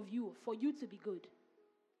requirement of you, for you to be good.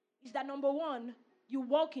 Is that number one, you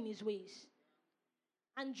walk in his ways.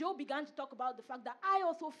 And Job began to talk about the fact that I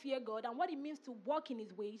also fear God, and what it means to walk in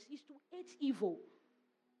his ways is to hate evil.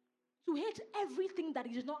 To hate everything that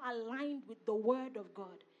is not aligned with the word of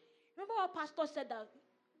God. Remember how Pastor said that,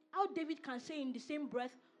 how David can say in the same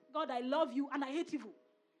breath, God, I love you and I hate evil.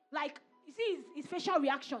 Like, you see his facial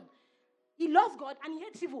reaction. He loves God and he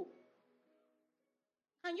hates evil.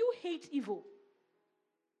 Can you hate evil?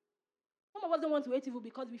 Some of us don't want to hate evil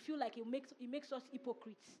because we feel like it makes us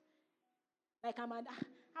hypocrites. Like,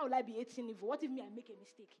 how will I be hating evil? What if me, I make a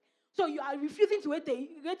mistake? So you are refusing to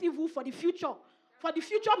hate evil for the future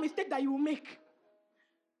mistake that you will make.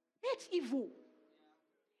 Hate evil.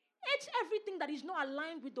 Hate everything that is not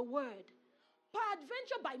aligned with the word.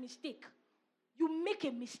 Peradventure by mistake, you make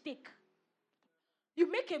a mistake.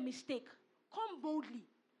 You make a mistake. Come boldly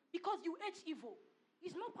because you hate evil.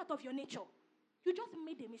 It's not part of your nature. You just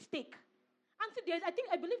made a mistake. And see,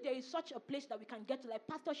 I believe there is such a place that we can get to, like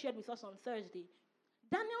Pastor shared with us on Thursday.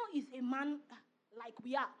 Daniel is a man like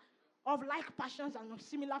we are, of like passions and of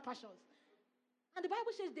similar passions. And the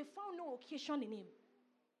Bible says they found no occasion in him.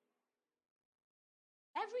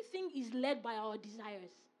 Everything is led by our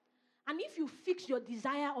desires. And if you fix your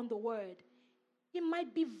desire on the word, it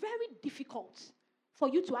might be very difficult for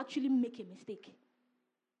you to actually make a mistake.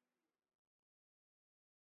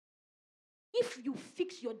 If you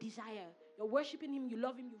fix your desire, you're worshiping him, you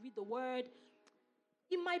love him, you read the word,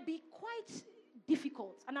 it might be quite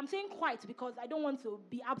difficult. And I'm saying quite because I don't want to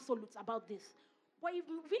be absolute about this. But it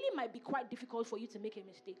really might be quite difficult for you to make a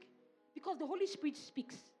mistake. Because the Holy Spirit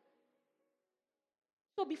speaks.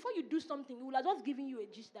 So before you do something, he will have just given you a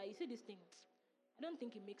gist that you say this thing. I don't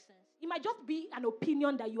think it makes sense. It might just be an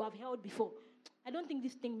opinion that you have held before. I don't think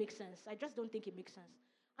this thing makes sense. I just don't think it makes sense.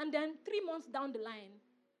 And then 3 months down the line,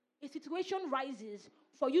 a situation rises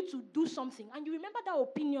for you to do something. And you remember that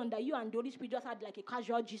opinion that you and the Holy Spirit just had like a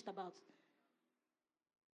casual gist about.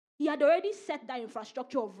 He had already set that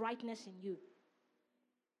infrastructure of rightness in you.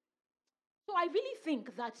 So I really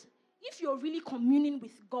think that if you're really communing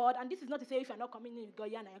with God, and this is not to say if you're not communing with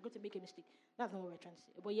God, you're going to make a mistake. That's not what we're trying to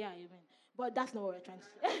say. But yeah, amen. But that's not what we're trying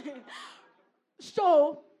to say.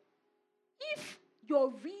 So, if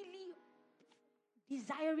you're really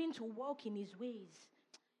desiring to walk in his ways,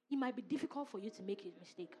 it might be difficult for you to make a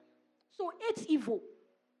mistake. So, hate evil.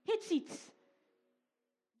 Hate it.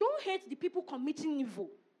 Don't hate the people committing evil.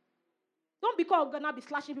 Don't because God now be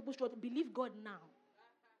slashing people's throats. Believe God now.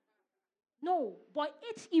 No, but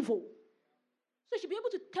it's evil. So you should be able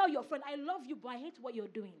to tell your friend, I love you, but I hate what you're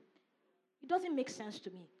doing. It doesn't make sense to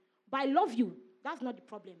me. But I love you. That's not the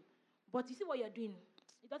problem. But you see what you're doing,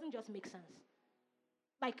 it doesn't just make sense.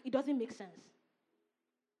 Like, it doesn't make sense.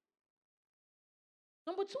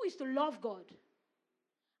 Number 2 is to love God.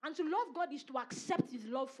 And to love God is to accept his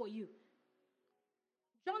love for you.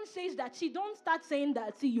 John says that, don't start saying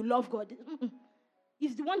that, you love God.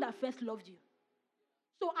 He's the one that first loved you.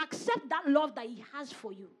 So accept that love that he has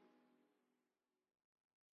for you.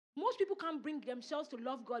 Most people can't bring themselves to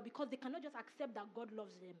love God because they cannot just accept that God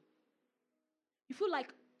loves them. You feel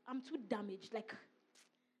like, I'm too damaged. Like,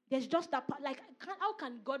 there's just that part. Like, how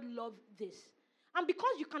can God love this? And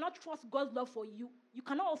because you cannot trust God's love for you, you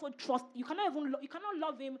cannot also trust, you cannot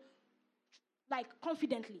love him, like,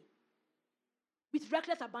 confidently. With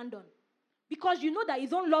reckless abandon. Because you know that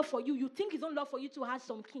his own love for you, you think his own love for you too has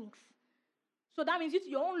some kinks. So that means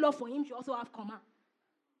your own love for him should also have comma.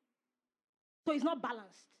 So it's not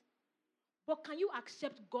balanced. But can you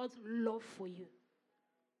accept God's love for you?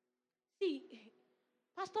 See,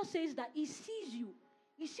 Pastor says that he sees you.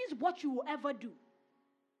 He sees what you will ever do.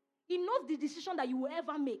 He knows the decision that you will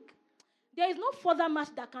ever make. There is no further match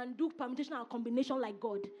that can do permutation and combination like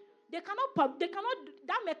God. That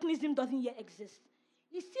mechanism doesn't yet exist.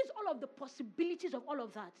 He sees all of the possibilities of all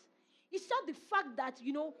of that. He saw the fact that,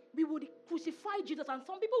 we would crucify Jesus, and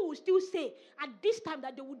some people will still say at this time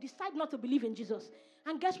that they would decide not to believe in Jesus.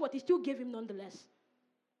 And guess what? He still gave him nonetheless.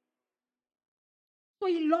 So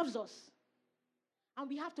he loves us. And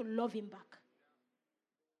we have to love him back.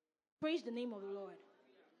 Praise the name of the Lord.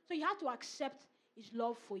 So you have to accept his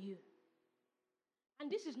love for you.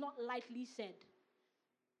 And this is not lightly said.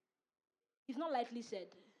 It's not lightly said.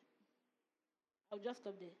 I'll just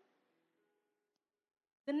stop there.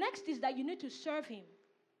 The next is that you need to serve him.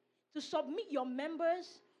 To submit your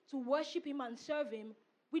members to worship him and serve him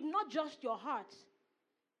with not just your heart,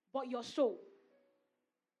 but your soul.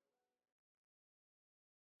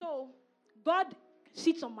 So, God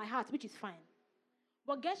sits on my heart, which is fine.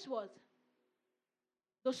 But guess what?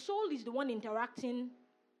 The soul is the one interacting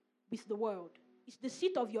with the world. It's the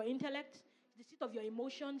seat of your intellect, it's the seat of your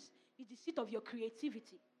emotions, it's the seat of your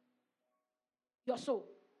creativity. Your soul.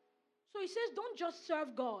 So he says, don't just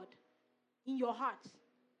serve God in your heart.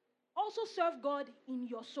 Also serve God in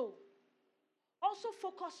your soul. Also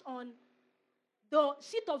focus on the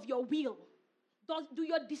seat of your will. Do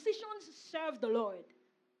your decisions serve the Lord?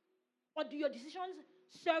 Or do your decisions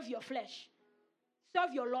serve your flesh?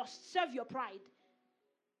 Serve your lust? Serve your pride?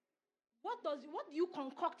 What do you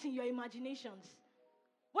concoct in your imaginations?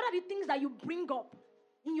 What are the things that you bring up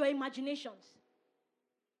in your imaginations?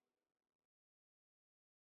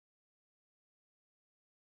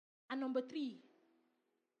 And number 3,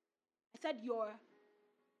 I said your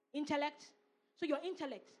intellect. So your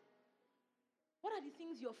intellect, what are the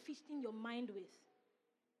things you're feasting your mind with?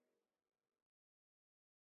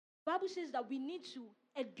 The Bible says that we need to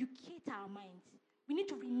educate our minds. We need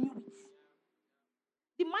to renew it.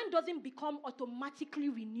 The mind doesn't become automatically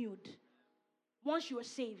renewed once you are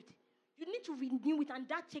saved. You need to renew it, and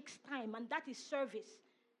that takes time, and that is service.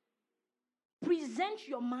 Present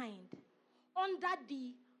your mind under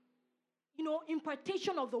the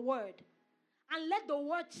impartation of the word, and let the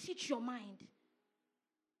word sit your mind.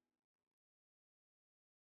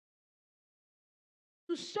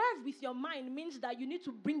 To serve with your mind means that you need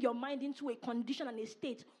to bring your mind into a condition and a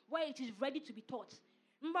state where it is ready to be taught.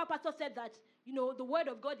 Remember, Pastor said that, the word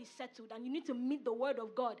of God is settled, and you need to meet the word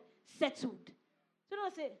of God settled. So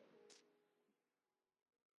don't say,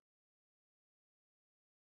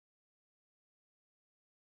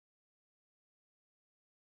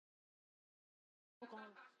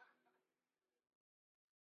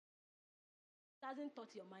 doesn't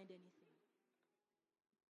taught your mind anything.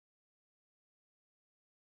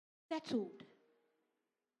 Settled.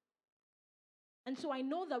 And so I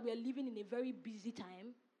know that we are living in a very busy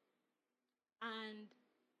time. And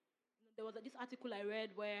there was this article I read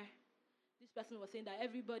where this person was saying that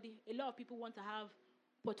a lot of people want to have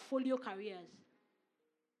portfolio careers.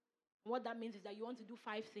 And what that means is that you want to do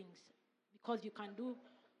 5 things. Because you can do,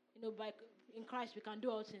 in Christ we can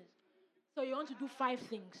do all things. So you want to do 5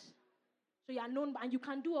 things. So you are known, and you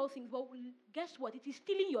can do all things. But guess what? It is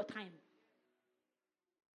stealing your time.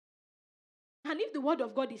 And if the word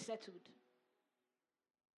of God is settled,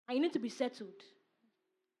 and you need to be settled,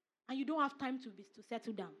 and you don't have time to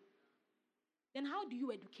settle down, then how do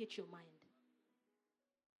you educate your mind?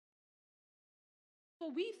 So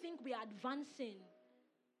we think we are advancing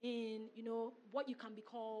in, what you can be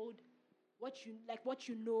called, what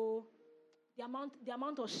you know, the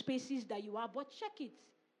amount of spaces that you are. But check it.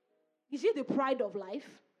 Is it the pride of life?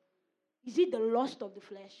 Is it the lust of the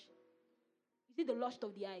flesh? Is it the lust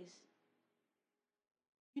of the eyes?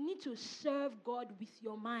 You need to serve God with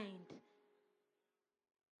your mind.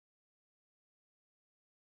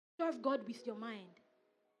 Serve God with your mind.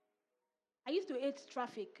 I used to hate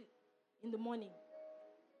traffic in the morning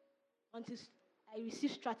until I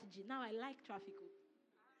received strategy. Now I like traffic.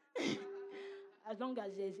 As long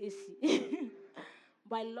as there's AC.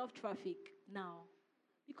 But I love traffic now.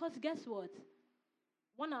 Because guess what?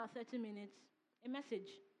 1 hour, 30 minutes, a message.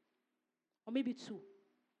 Or maybe 2.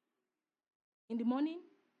 In the morning,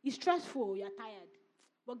 it's stressful, you're tired.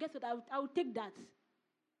 But guess what? I will take that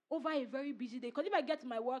over a very busy day. Because if I get to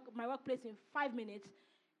my workplace in 5 minutes,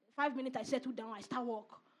 I settle down, I start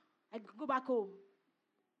work. I go back home.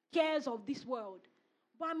 Cares of this world.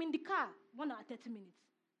 But I'm in the car, 1 hour, 30 minutes.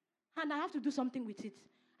 And I have to do something with it.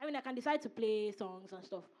 I can decide to play songs and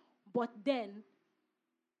stuff. But then,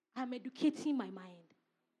 I'm educating my mind.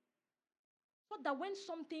 So that when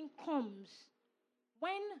something comes,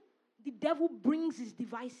 when the devil brings his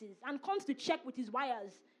devices and comes to check with his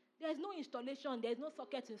wires, there's no installation, there's no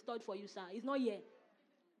socket installed for you, sir. It's not here.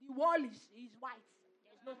 The wall is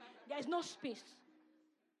white. There's no space.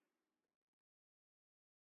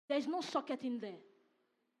 There's no socket in there.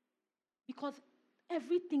 Because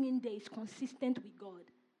everything in there is consistent with God.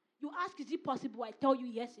 You ask, is it possible? I tell you,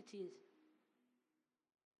 yes, it is.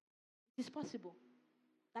 It is possible.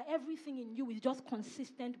 That everything in you is just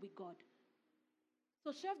consistent with God.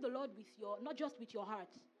 So serve the Lord with not just with your heart.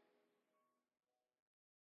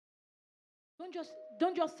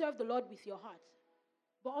 Don't just serve the Lord with your heart,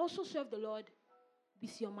 but also serve the Lord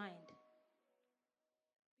with your mind.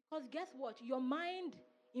 Because guess what? Your mind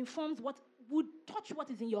informs what would touch what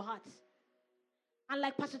is in your heart. And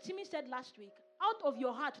like Pastor Timmy said last week, out of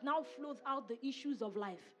your heart now flows out the issues of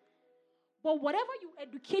life. But whatever you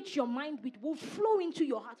educate your mind with will flow into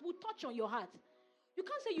your heart, will touch on your heart. You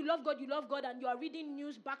can't say you love God, and you are reading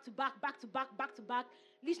news back to back,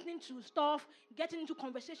 listening to stuff, getting into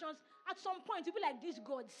conversations. At some point, you'll be like, this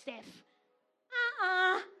God safe.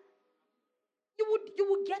 You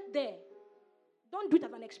will get there. Don't do it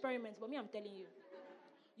as an experiment, but me, I'm telling you.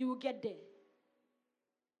 You will get there.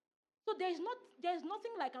 So there's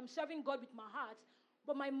nothing like I'm serving God with my heart,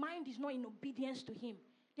 but my mind is not in obedience to Him.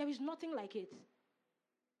 There is nothing like it.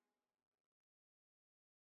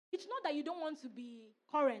 It's not that you don't want to be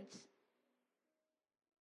current.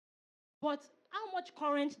 But how much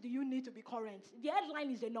current do you need to be current? The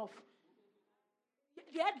headline is enough.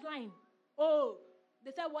 The headline. Oh,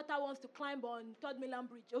 they said water wants to climb on 3rd Mainland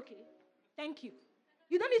Bridge. Okay, thank you.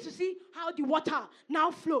 You don't need to see how the water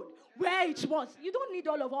now flowed, where it was. You don't need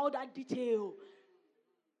all that detail.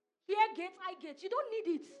 Here gates, I gates. You don't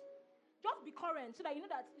need it. Just be current so that you know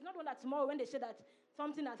that it's not one that tomorrow when they say that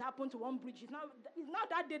something has happened to one bridge. It's not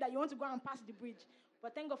that day that you want to go and pass the bridge.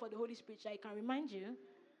 But thank God for the Holy Spirit, I can remind you.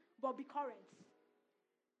 But be current.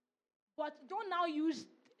 But don't now use,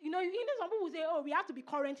 some people will say, oh, we have to be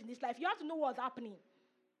current in this life. You have to know what's happening.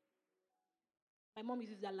 My mom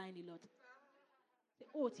uses that line a lot. Say,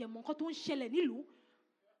 oh, it's a nilu.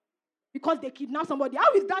 Because they kidnap somebody.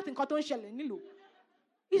 How is that in Cotton Shell Nilu?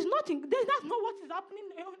 It's nothing. That's not what is happening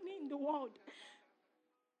in the world.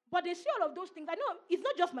 But they see all of those things. I know it's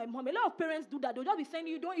not just my mom. A lot of parents do that. They'll just be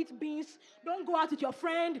sending you, don't eat beans, don't go out with your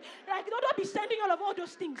friend. Like, they'll just be sending all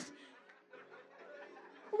those things.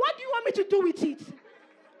 What do you want me to do with it?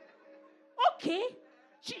 Okay.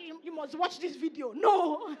 You must watch this video.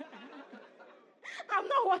 No. I'm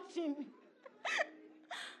not watching.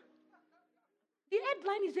 The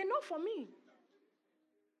headline is enough for me.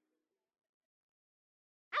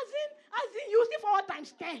 As in, you see forward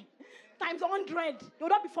times 10, times 100. You'll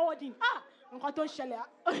not be forwarding.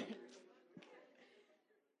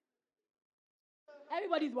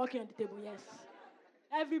 Everybody's working on the table, yes.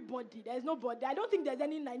 Everybody. There's nobody. I don't think there's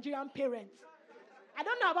any Nigerian parents. I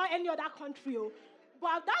don't know about any other country,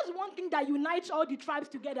 but that's one thing that unites all the tribes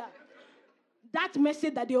together. That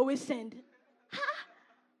message that they always send.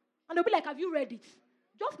 And they'll be like, have you read it?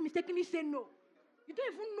 Just mistakenly say no. You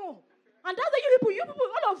don't even know. And that's why you people,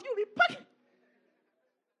 all of you, we pack.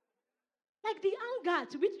 Like the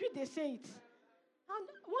anger to which they say it. And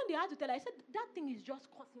one day I had to tell her, I said, that thing is just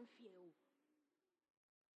causing fear.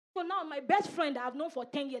 So now my best friend that I've known for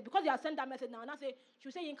 10 years, because they have sent that message now, and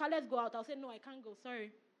she'll say, Yinka, let's go out. I'll say, no, I can't go,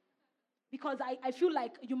 sorry. Because I feel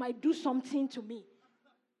like you might do something to me.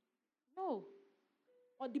 No.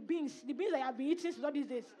 Or the beans that I have been eating since all these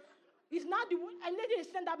days. It's not and then they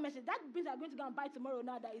send that message. That beans are going to go and buy tomorrow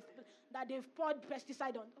now that they've poured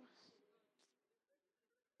pesticide on.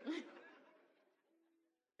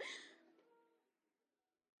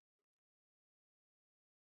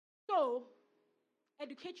 So,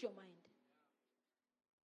 educate your mind.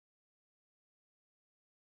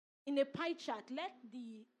 In a pie chart, let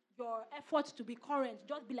your effort to be current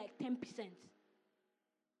just be like 10%.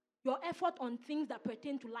 Your effort on things that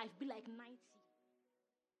pertain to life be like 90%.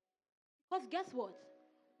 Because guess what?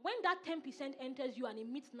 When that 10% enters you and it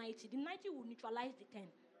meets 90, the 90 will neutralize the 10.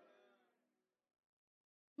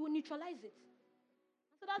 You will neutralize it.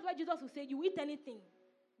 So that's why Jesus will say, you eat anything.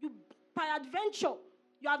 You, by adventure,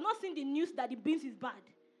 you have not seen the news that the beans is bad.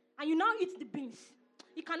 And you now eat the beans.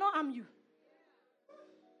 It cannot harm you.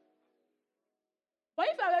 But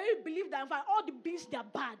if I really believe that in fact, all the beans, they are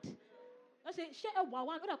bad. I say,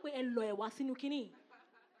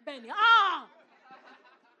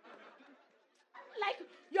 like,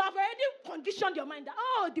 you have already conditioned your mind that,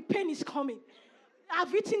 oh, the pain is coming.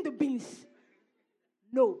 I've eaten the beans.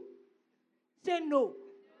 No. Say no.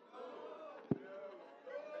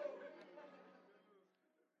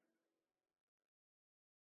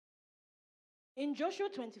 In Joshua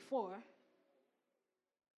 24,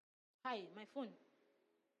 hi, my phone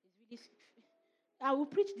is really. I will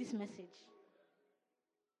preach this message.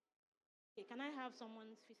 Okay, can I have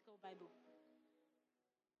someone's physical Bible?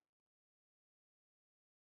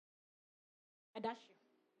 I dash you.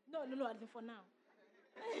 No, as in for now.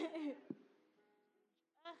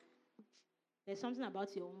 Ah, there's something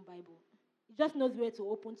about your own Bible. It just knows where to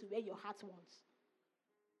open to where your heart wants.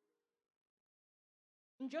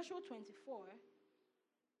 In Joshua 24,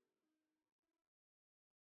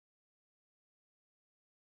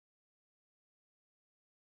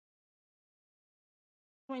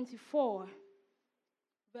 24,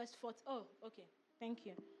 verse 14. Oh, okay. Thank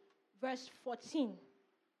you. Verse 14.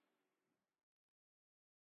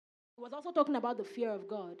 It was also talking about the fear of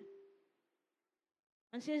God.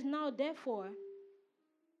 And says, now therefore,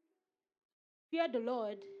 fear the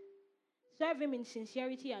Lord, serve him in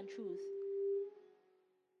sincerity and truth.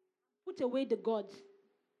 Put away the gods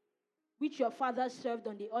which your fathers served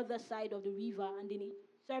on the other side of the river, and then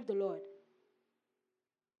serve the Lord.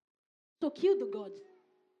 So kill the gods.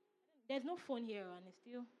 There's no phone here, and it's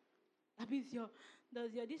still.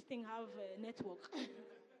 Does your this thing have a network?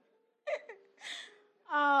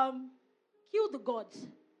 Kill the gods.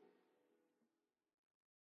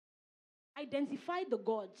 Identify the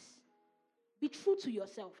gods. Be true to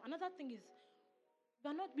yourself. Another thing is,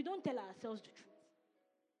 we don't tell ourselves the truth.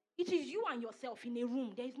 It is you and yourself in a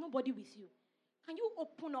room. There is nobody with you. Can you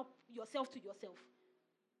open up yourself to yourself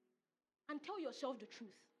and tell yourself the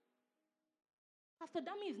truth? Pastor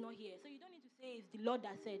Dami is not here, so you don't need to say it's the Lord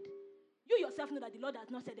that said. You yourself know that the Lord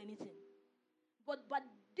has not said anything. But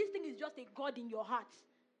this thing is just a God in your heart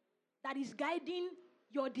that is guiding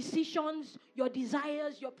your decisions, your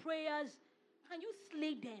desires, your prayers. Can you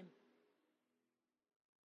slay them?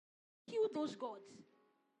 Kill those gods.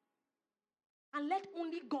 And let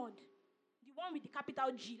only God, the one with the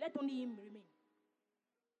capital G, let only him remain.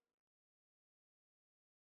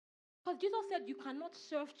 Because Jesus said you cannot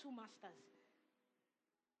serve two masters.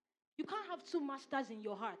 You can't have two masters in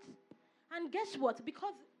your heart. And guess what?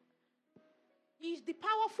 Because he's the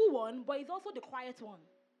powerful one, but he's also the quiet one.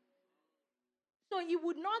 So he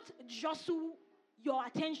would not jostle your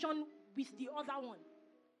attention with the other one.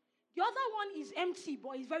 The other one is empty,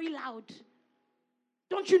 but he's very loud.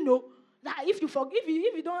 Don't you know that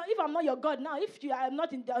if I'm not your God now, if you are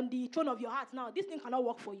not on the throne of your heart now, this thing cannot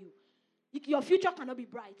work for you. Your future cannot be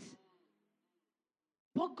bright.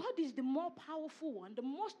 But God is the more powerful one, the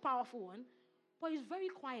most powerful one, but he's very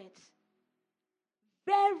quiet.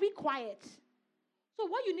 Very quiet. So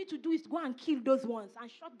what you need to do is go and kill those ones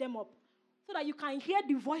and shut them up so that you can hear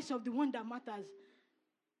the voice of the one that matters.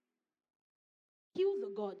 Kill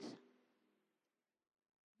the gods.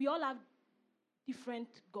 We all have different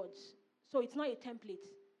gods. So it's not a template.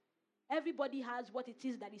 Everybody has what it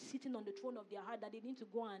is that is sitting on the throne of their heart that they need to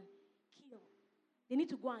go and kill. They need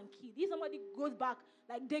to go and kill. If somebody goes back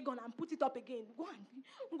like Dagon and put it up again, go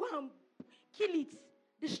and kill it.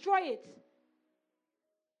 Destroy it.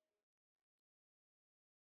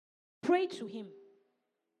 Pray to him.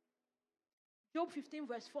 Job 15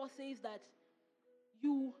 verse 4 says that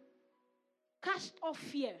you cast off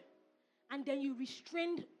fear and then you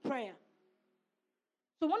restrained prayer.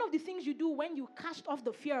 So one of the things you do when you cast off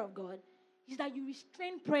the fear of God is that you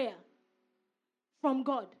restrain prayer from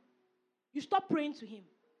God. You stop praying to him.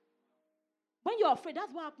 When you're afraid,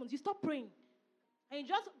 that's what happens. You stop praying. And you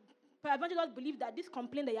just believe that this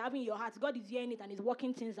complaint that you're having in your heart, God is hearing it and is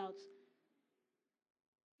working things out.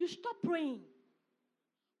 You stop praying.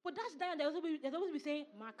 But that's then they're supposed to be saying,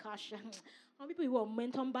 Makasha. Some people who are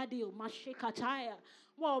mental body or Mashekataya.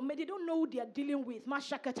 Well, they don't know who they are dealing with.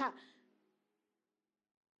 Mashakata.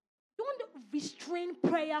 Don't restrain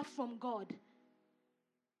prayer from God.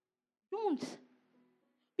 Don't.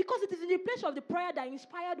 Because it is in the place of the prayer that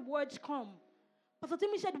inspired words come. Pastor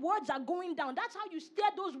Timmy said words are going down. That's how you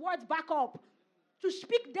steer those words back up. To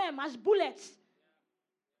speak them as bullets.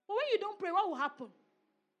 But when you don't pray, what will happen?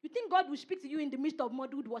 You think God will speak to you in the midst of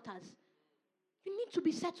muddled waters. You need to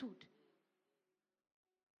be settled.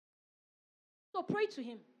 So pray to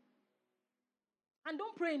him. And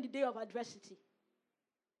don't pray in the day of adversity.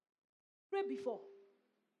 Pray before.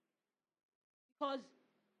 Because,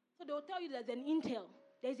 so they'll tell you there's an intel.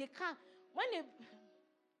 There's a car.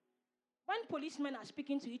 When policemen are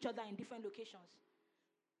speaking to each other in different locations,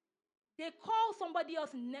 they call somebody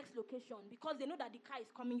else in the next location because they know that the car is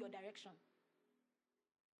coming your direction.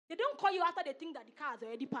 They don't call you after they think that the car has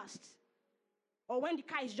already passed. Or when the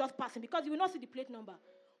car is just passing, because you will not see the plate number.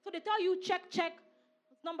 So they tell you, check,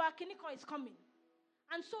 number, Kiniko is coming.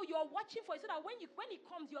 And so you're watching for it so that when it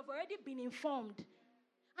comes, you have already been informed.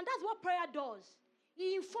 And that's what prayer does.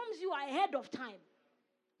 It informs you ahead of time.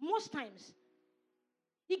 Most times.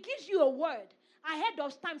 It gives you a word. ahead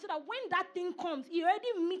of time so that when that thing comes, he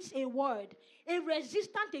already meets a word, a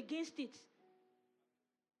resistance against it.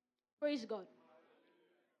 Praise God.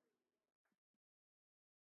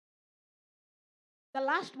 The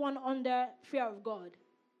last one under fear of God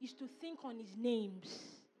is to think on his names.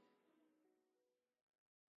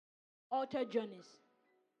 Altar journeys.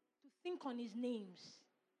 To think on his names.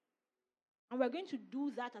 And we're going to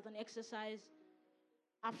do that as an exercise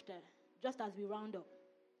after, just as we round up.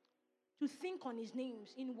 To think on his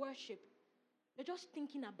names in worship. You're just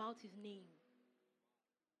thinking about his name.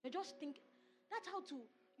 You're just thinking. That's how to,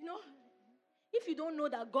 if you don't know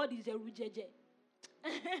that God is a rujeje,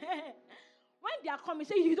 when they are coming,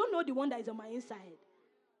 say, you don't know the one that is on my inside.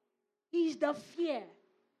 He is the fear.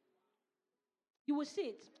 You will see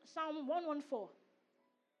it. Psalm 114.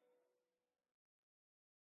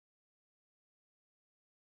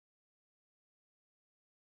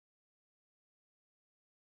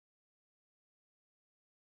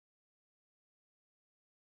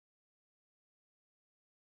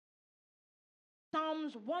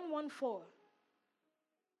 Psalms 114.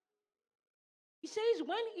 It says,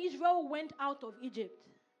 when Israel went out of Egypt,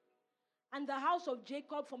 and the house of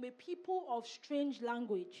Jacob from a people of strange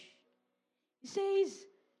language, it says,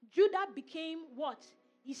 Judah became what?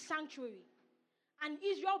 His sanctuary. And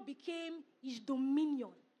Israel became his dominion.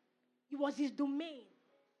 It was his domain.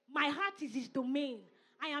 My heart is his domain.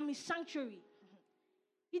 I am his sanctuary.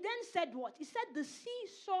 He then said what? He said the sea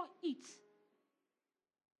saw it.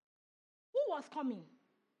 Who was coming?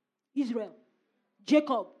 Israel,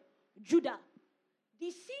 Jacob, Judah. The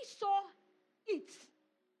sea saw it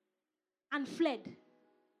and fled.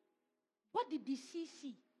 What did the sea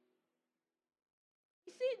see?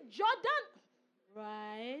 You see, Jordan,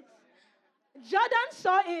 right? Jordan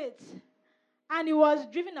saw it and he was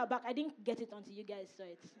driven aback. I didn't get it until you guys saw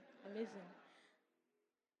it. Amazing.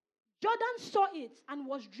 Jordan saw it and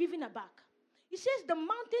was driven aback. He says the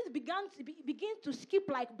mountains began to skip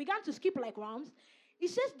like rams. He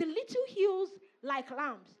says the little hills like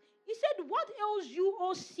lambs. He said, what ails you,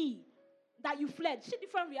 O sea, that you fled? See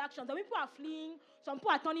different reactions. Some people are fleeing. Some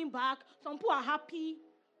people are turning back. Some people are happy.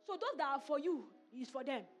 So those that are for you is for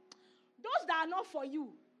them. Those that are not for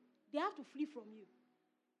you, they have to flee from you.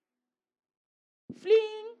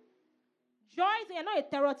 Fleeing, joy, they are not a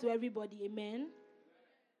terror to everybody. Amen.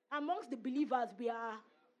 Amongst the believers, we are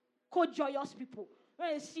co-joyous people.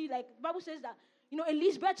 When you see, like, the Bible says that,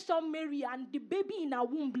 Elizabeth saw Mary and the baby in her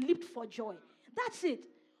womb leaped for joy. That's it.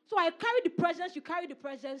 So I carry the presence, you carry the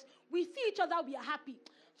presence. We see each other, we are happy.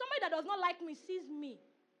 Somebody that does not like me sees me.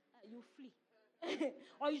 You flee.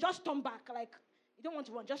 Or you just turn back. Like, you don't want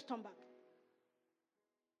to run, just turn back.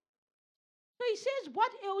 So he says,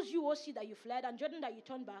 what ails you, O sea, that you fled, and Jordan that you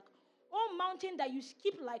turned back? O mountain that you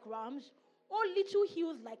skip like rams, O little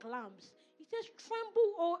hills like lambs. He says,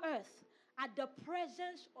 tremble, O earth, at the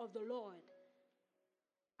presence of the Lord.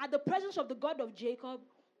 At the presence of the God of Jacob,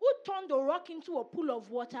 who turned the rock into a pool of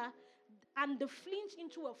water and the flint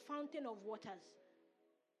into a fountain of waters.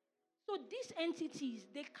 So these entities,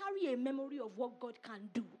 they carry a memory of what God can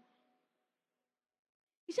do.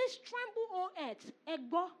 He says, tremble, O earth,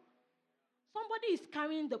 Egbo. Somebody is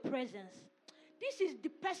carrying the presence. This is the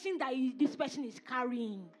person that this person is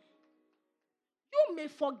carrying. You may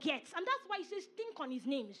forget, and that's why he says, think on his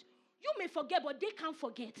names. You may forget, but they can't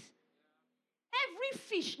forget. Every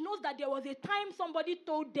fish knows that there was a time somebody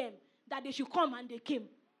told them that they should come and they came.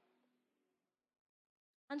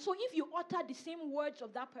 And so if you utter the same words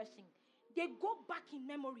of that person, they go back in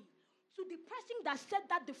memory to the person that said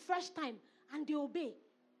that the first time and they obey.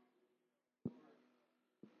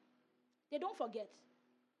 They don't forget.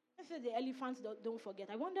 I say the elephants don't forget.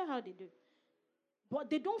 I wonder how they do. But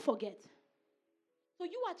they don't forget. So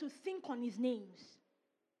you are to think on his names.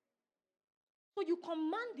 So you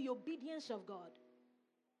command the obedience of God.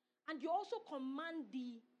 And you also command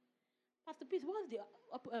the, Pastor Peace, what's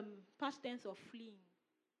the past tense of fleeing?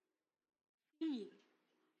 Flee.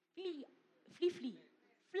 Flee. Flee, flee.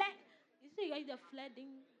 Fled. You see, guys, the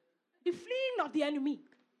flooding. The fleeing of the enemy.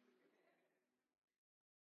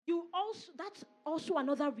 That's also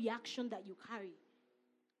another reaction that you carry.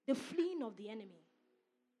 The fleeing of the enemy.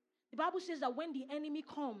 The Bible says that when the enemy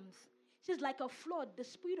comes, it says like a flood, the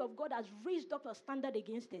Spirit of God has raised up a standard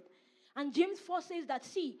against it. And James 4 says that,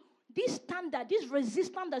 see, this standard, this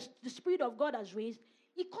resistance that the Spirit of God has raised,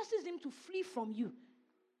 it causes him to flee from you.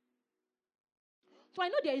 So I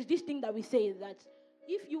know there is this thing that we say that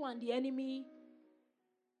if you and the enemy,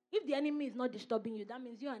 if the enemy is not disturbing you, that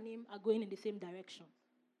means you and him are going in the same direction.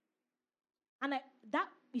 And that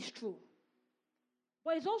is true.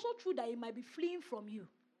 But it's also true that he might be fleeing from you.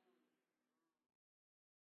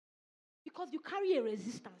 Because because you carry a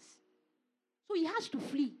resistance. So he has to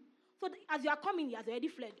flee. So as you are coming, he has already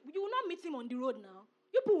fled. You will not meet him on the road now.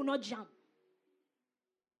 People will not jump.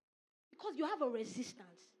 Because you have a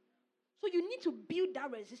resistance. So you need to build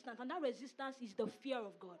that resistance. And that resistance is the fear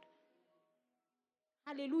of God.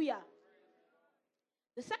 Hallelujah.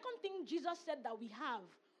 The second thing Jesus said that we have,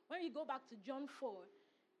 when we go back to John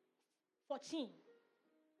 4:14,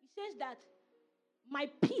 he says that, my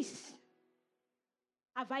peace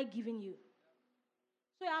have I given you.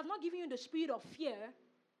 So I have not given you the spirit of fear,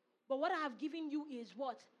 but what I have given you is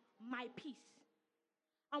what? My peace.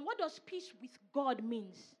 And what does peace with God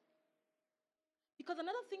means? Because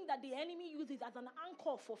another thing that the enemy uses as an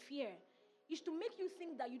anchor for fear is to make you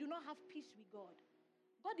think that you do not have peace with God.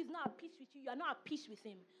 God is not at peace with you. You are not at peace with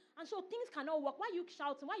him. And so things cannot work. Why are you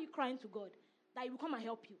shouting? Why are you crying to God that he will come and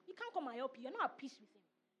help you? He can't come and help you. You're not at peace with him.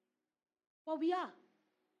 But we are.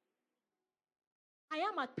 I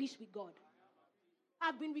am at peace with God.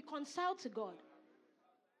 I've been reconciled to God.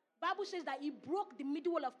 Bible says that he broke the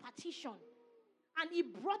middle wall of partition. And he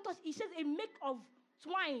brought us, he says, a make of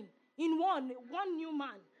twine in one new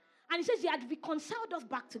man. And he says he had reconciled us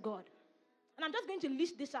back to God. And I'm just going to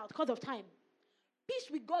list this out because of time. Peace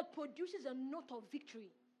with God produces a note of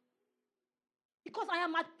victory. Because I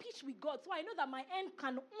am at peace with God, so I know that my end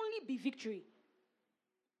can only be victory.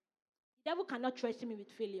 The devil cannot threaten me with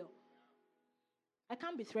failure. I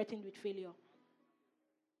can't be threatened with failure.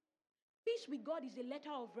 Peace with God is a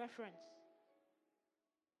letter of reference.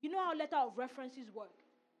 You know how letter of references work?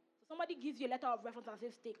 So somebody gives you a letter of reference and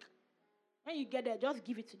says, take. When you get there, just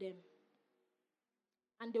give it to them.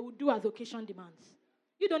 And they will do as occasion demands.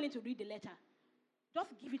 You don't need to read the letter.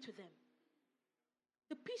 Just give it to them.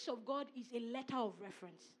 The peace of God is a letter of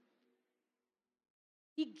reference.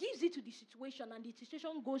 He gives it to the situation and the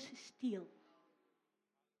situation goes still.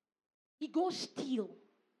 He goes still.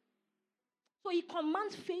 So he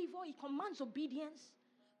commands favor, he commands obedience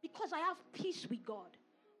because I have peace with God.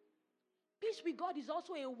 Peace with God is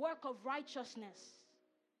also a work of righteousness.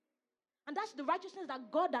 And that's the righteousness that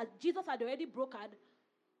Jesus had already brokered,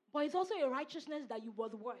 but it's also a righteousness that you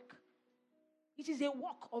must work. It is a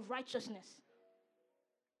work of righteousness.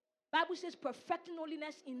 Bible says perfecting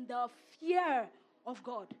holiness in the fear of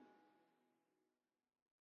God.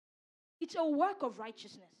 It's a work of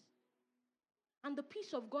righteousness. And the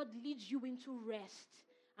peace of God leads you into rest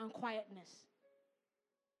and quietness.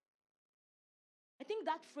 I think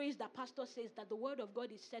that phrase that pastor says that the word of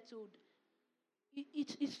God is settled,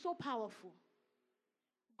 it is so powerful.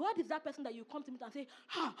 God is that person that you come to meet and say,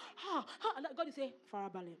 ha, ha, ha. And God will say,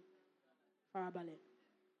 Farabale. Farabale.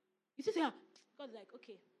 You see, God is like,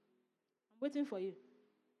 okay, I'm waiting for you.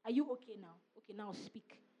 Are you okay now? Okay, now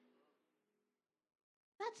speak.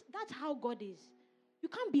 That's how God is. You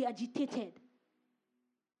can't be agitated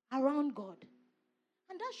around God.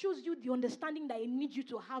 And that shows you the understanding that He needs you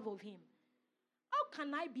to have of Him. How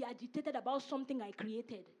can I be agitated about something I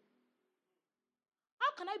created?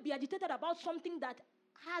 How can I be agitated about something that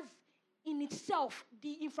has in itself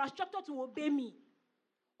the infrastructure to obey me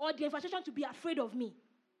or the infrastructure to be afraid of me?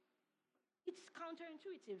 It's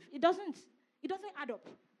counterintuitive. It doesn't add up.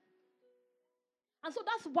 And so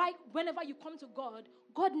that's why whenever you come to God,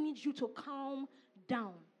 God needs you to calm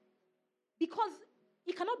down. Because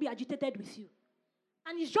He cannot be agitated with you.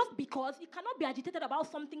 And it's just because He cannot be agitated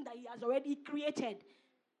about something that He has already created.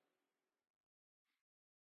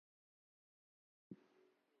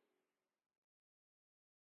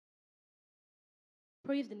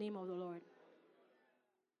 Praise the name of the Lord.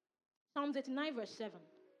 Psalms 89 verse 7.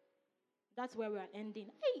 That's where we are ending.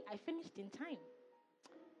 Hey, I finished in time.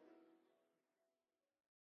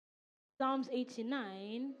 Psalms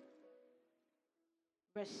 89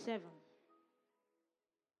 verse 7.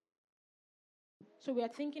 So we are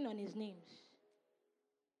thinking on His names.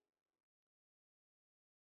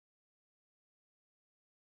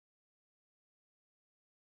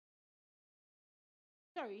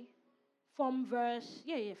 Sorry. From verse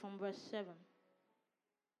 7.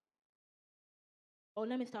 Or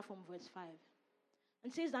let me start from verse 5.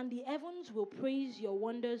 And says, and the heavens will praise your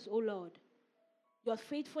wonders, O Lord, your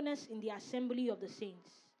faithfulness in the assembly of the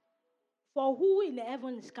saints. For who in the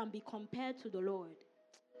heavens can be compared to the Lord?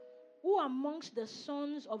 Who amongst the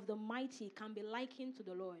sons of the mighty can be likened to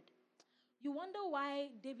the Lord? You wonder why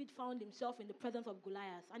David found himself in the presence of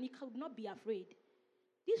Goliath and he could not be afraid.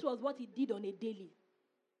 This was what he did on a daily.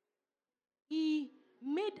 He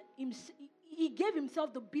gave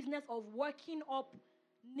himself the business of working up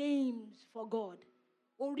names for God.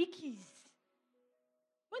 Orikis.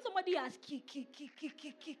 When somebody has key,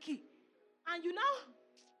 and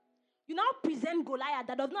you You now present Goliath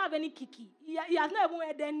that does not have any kiki. He has not even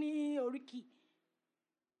had any oriki.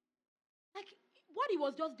 Like, what he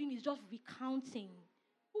was just doing is just recounting.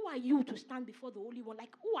 Who are you to stand before the Holy One?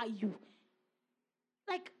 Like, who are you?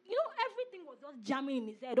 Like, everything was just jamming in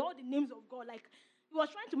his head. All the names of God. Like, he was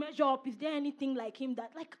trying to measure up. Is there anything like him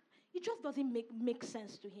that, like, it just doesn't make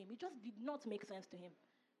sense to him. It just did not make sense to him.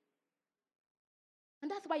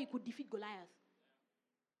 And that's why he could defeat Goliath.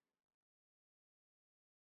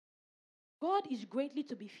 God is greatly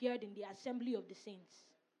to be feared in the assembly of the saints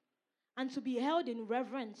and to be held in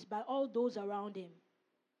reverence by all those around him.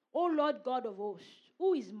 O Lord God of hosts,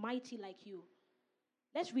 who is mighty like you?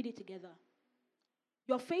 Let's read it together.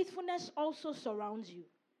 Your faithfulness also surrounds you.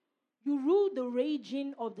 You rule the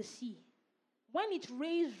raging of the sea. When its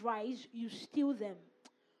waves rise, you still them.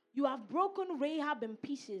 You have broken Rahab in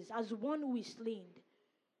pieces as one who is slain.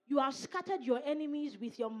 You have scattered your enemies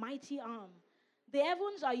with your mighty arm. The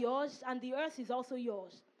heavens are yours, and the earth is also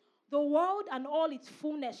yours. The world and all its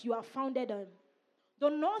fullness you have founded them. The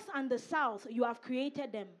north and the south you have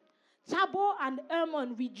created them. Tabor and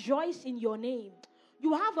Hermon rejoice in your name.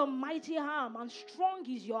 You have a mighty arm, and strong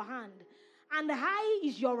is your hand, and high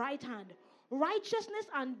is your right hand. Righteousness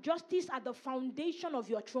and justice are the foundation of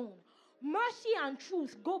your throne. Mercy and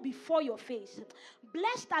truth go before your face.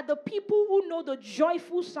 Blessed are the people who know the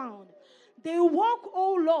joyful sound. They walk,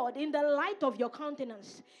 O Lord, in the light of your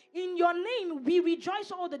countenance. In your name we rejoice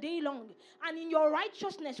all the day long, and in your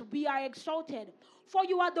righteousness we are exalted. For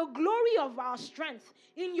you are the glory of our strength.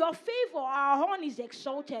 In your favor our horn is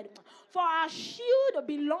exalted. For our shield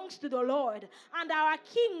belongs to the Lord, and our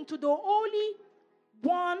King to the Holy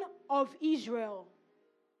One of Israel.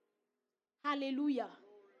 Hallelujah.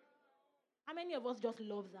 How many of us just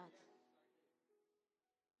love that?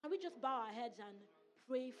 Can we just bow our heads and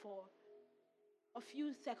pray for a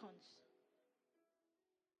few seconds?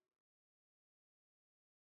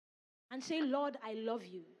 And say, Lord, I love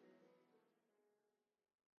you.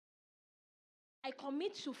 I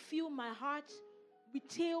commit to fill my heart with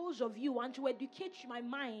tales of you and to educate my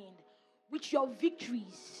mind with your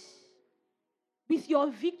victories. With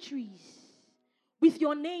your victories. With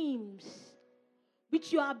your names.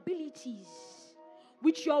 With your abilities.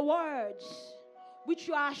 With your words. With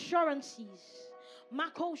your assurances.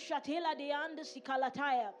 Mako shatela de ande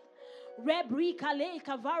sikalataya. Rebri kale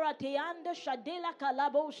kavara te ande shadela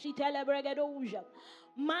kalabo sitele bregadoja.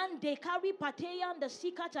 Man de kari pateyan de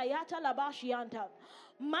sikatayata labashianta.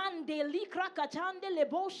 Man de likra katande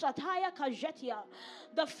lebo sataya kajetia.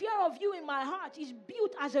 The fear of you in my heart is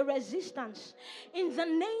built as a resistance. In the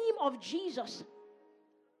name of Jesus,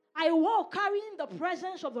 I walk carrying the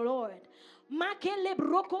presence of the Lord. Makele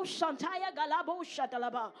broko santaya galabo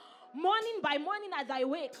shatalaba. Morning by morning as I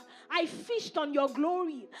wake, I feast on your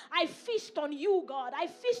glory. I feast on you, God. I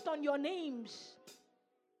feast on your names.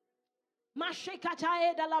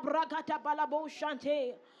 Mashekatae da la bragata balabo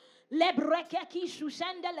shante. Lebrekeki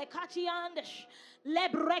susende le katiandes.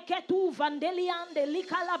 Lebreketu vandeliande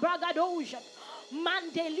likala bragadoja.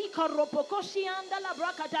 Mandelika ropokosianda la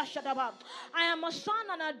brakata shadaba. I am a son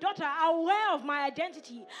and a daughter, aware of my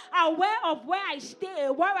identity, aware of where I stay,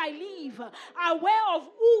 where I live, aware of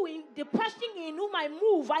the person in whom I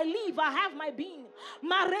move, I live, I have my being.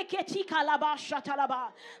 Mareketi kalaba shatalaba.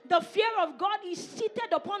 The fear of God is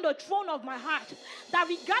seated upon the throne of my heart, that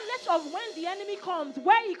regardless of when the enemy comes,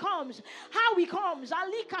 where he comes, how he comes,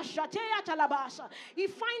 alika shatea talabasa, he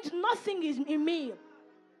finds nothing in me.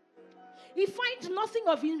 He finds nothing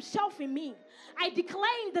of himself in me. I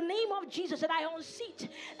declare in the name of Jesus that I unseat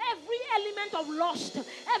every element of lust,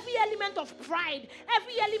 every element of pride,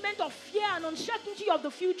 every element of fear and uncertainty of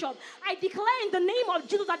the future. I declare in the name of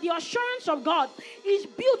Jesus that the assurance of God is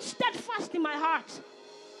built steadfast in my heart.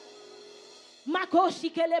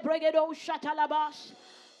 Makosikele bregedo shatalabas.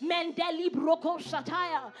 Mendeli broko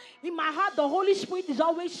satire. In my heart, the Holy Spirit is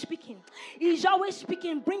always speaking. He is always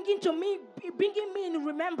speaking, bringing me in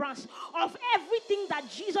remembrance of everything that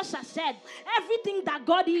Jesus has said, everything that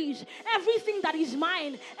God is, everything that is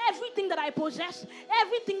mine, everything that I possess,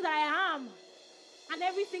 everything that I am, and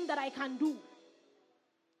everything that I can do.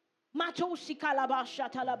 Mato sikalaba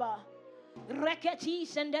shatalaba. Reketi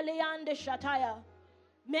sendeleande shataya.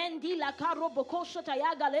 Mendila karo boko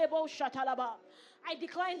shataya galebo shatalaba. I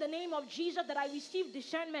declare in the name of Jesus that I receive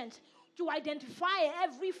discernment to identify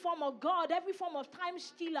every form of God, every form of time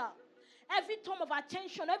stealer, every form of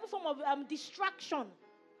attention, every form of distraction.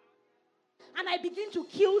 And I begin to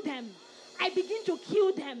kill them. I begin to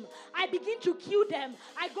kill them. I begin to kill them.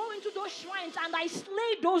 I go into those shrines and I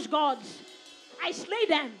slay those gods. I slay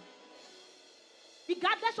them.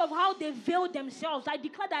 Regardless of how they veil themselves, I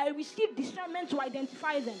declare that I receive discernment to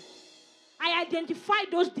identify them. I identify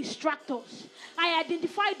those distractors. I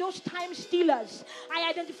identify those time stealers. I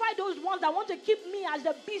identify those ones that want to keep me as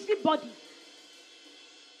a busybody.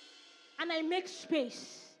 And I make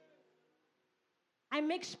space. I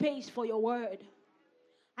make space for your word.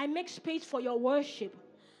 I make space for your worship.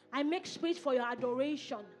 I make space for your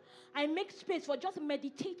adoration. I make space for just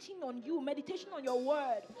meditating on you, meditation on your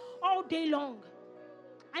word all day long.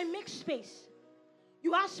 I make space.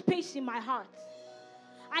 You have space in my heart.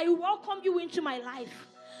 I welcome you into my life.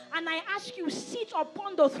 And I ask you, sit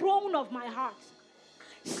upon the throne of my heart.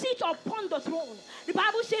 Sit upon the throne. The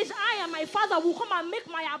Bible says, I and my Father will come and make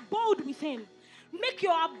my abode with him. Make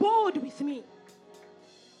your abode with me.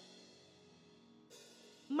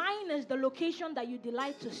 Mine is the location that you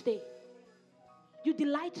delight to stay. You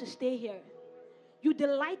delight to stay here. You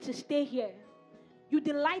delight to stay here. You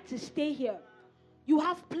delight to stay here. You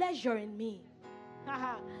have pleasure in me.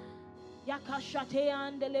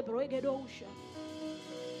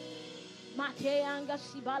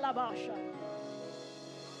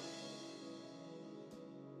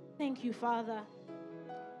 Thank you, Father.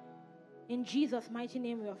 In Jesus' mighty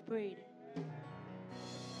name we have prayed.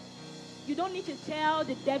 You don't need to tell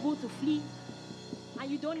the devil to flee, and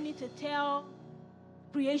you don't need to tell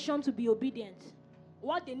creation to be obedient.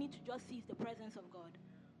 What they need to just see is the presence of God.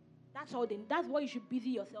 That's what you should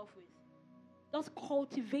busy yourself with. Just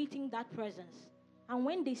cultivating that presence. And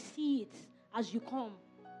when they see it as you come,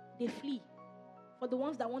 they flee. For the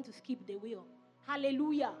ones that want to skip, they will.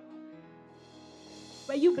 Hallelujah.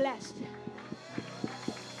 Were you blessed?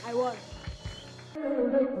 I was.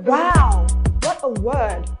 Wow, what a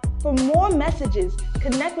word. For more messages,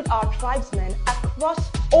 connect with our tribesmen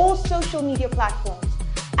across all social media platforms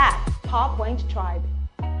at PowerPoint Tribe.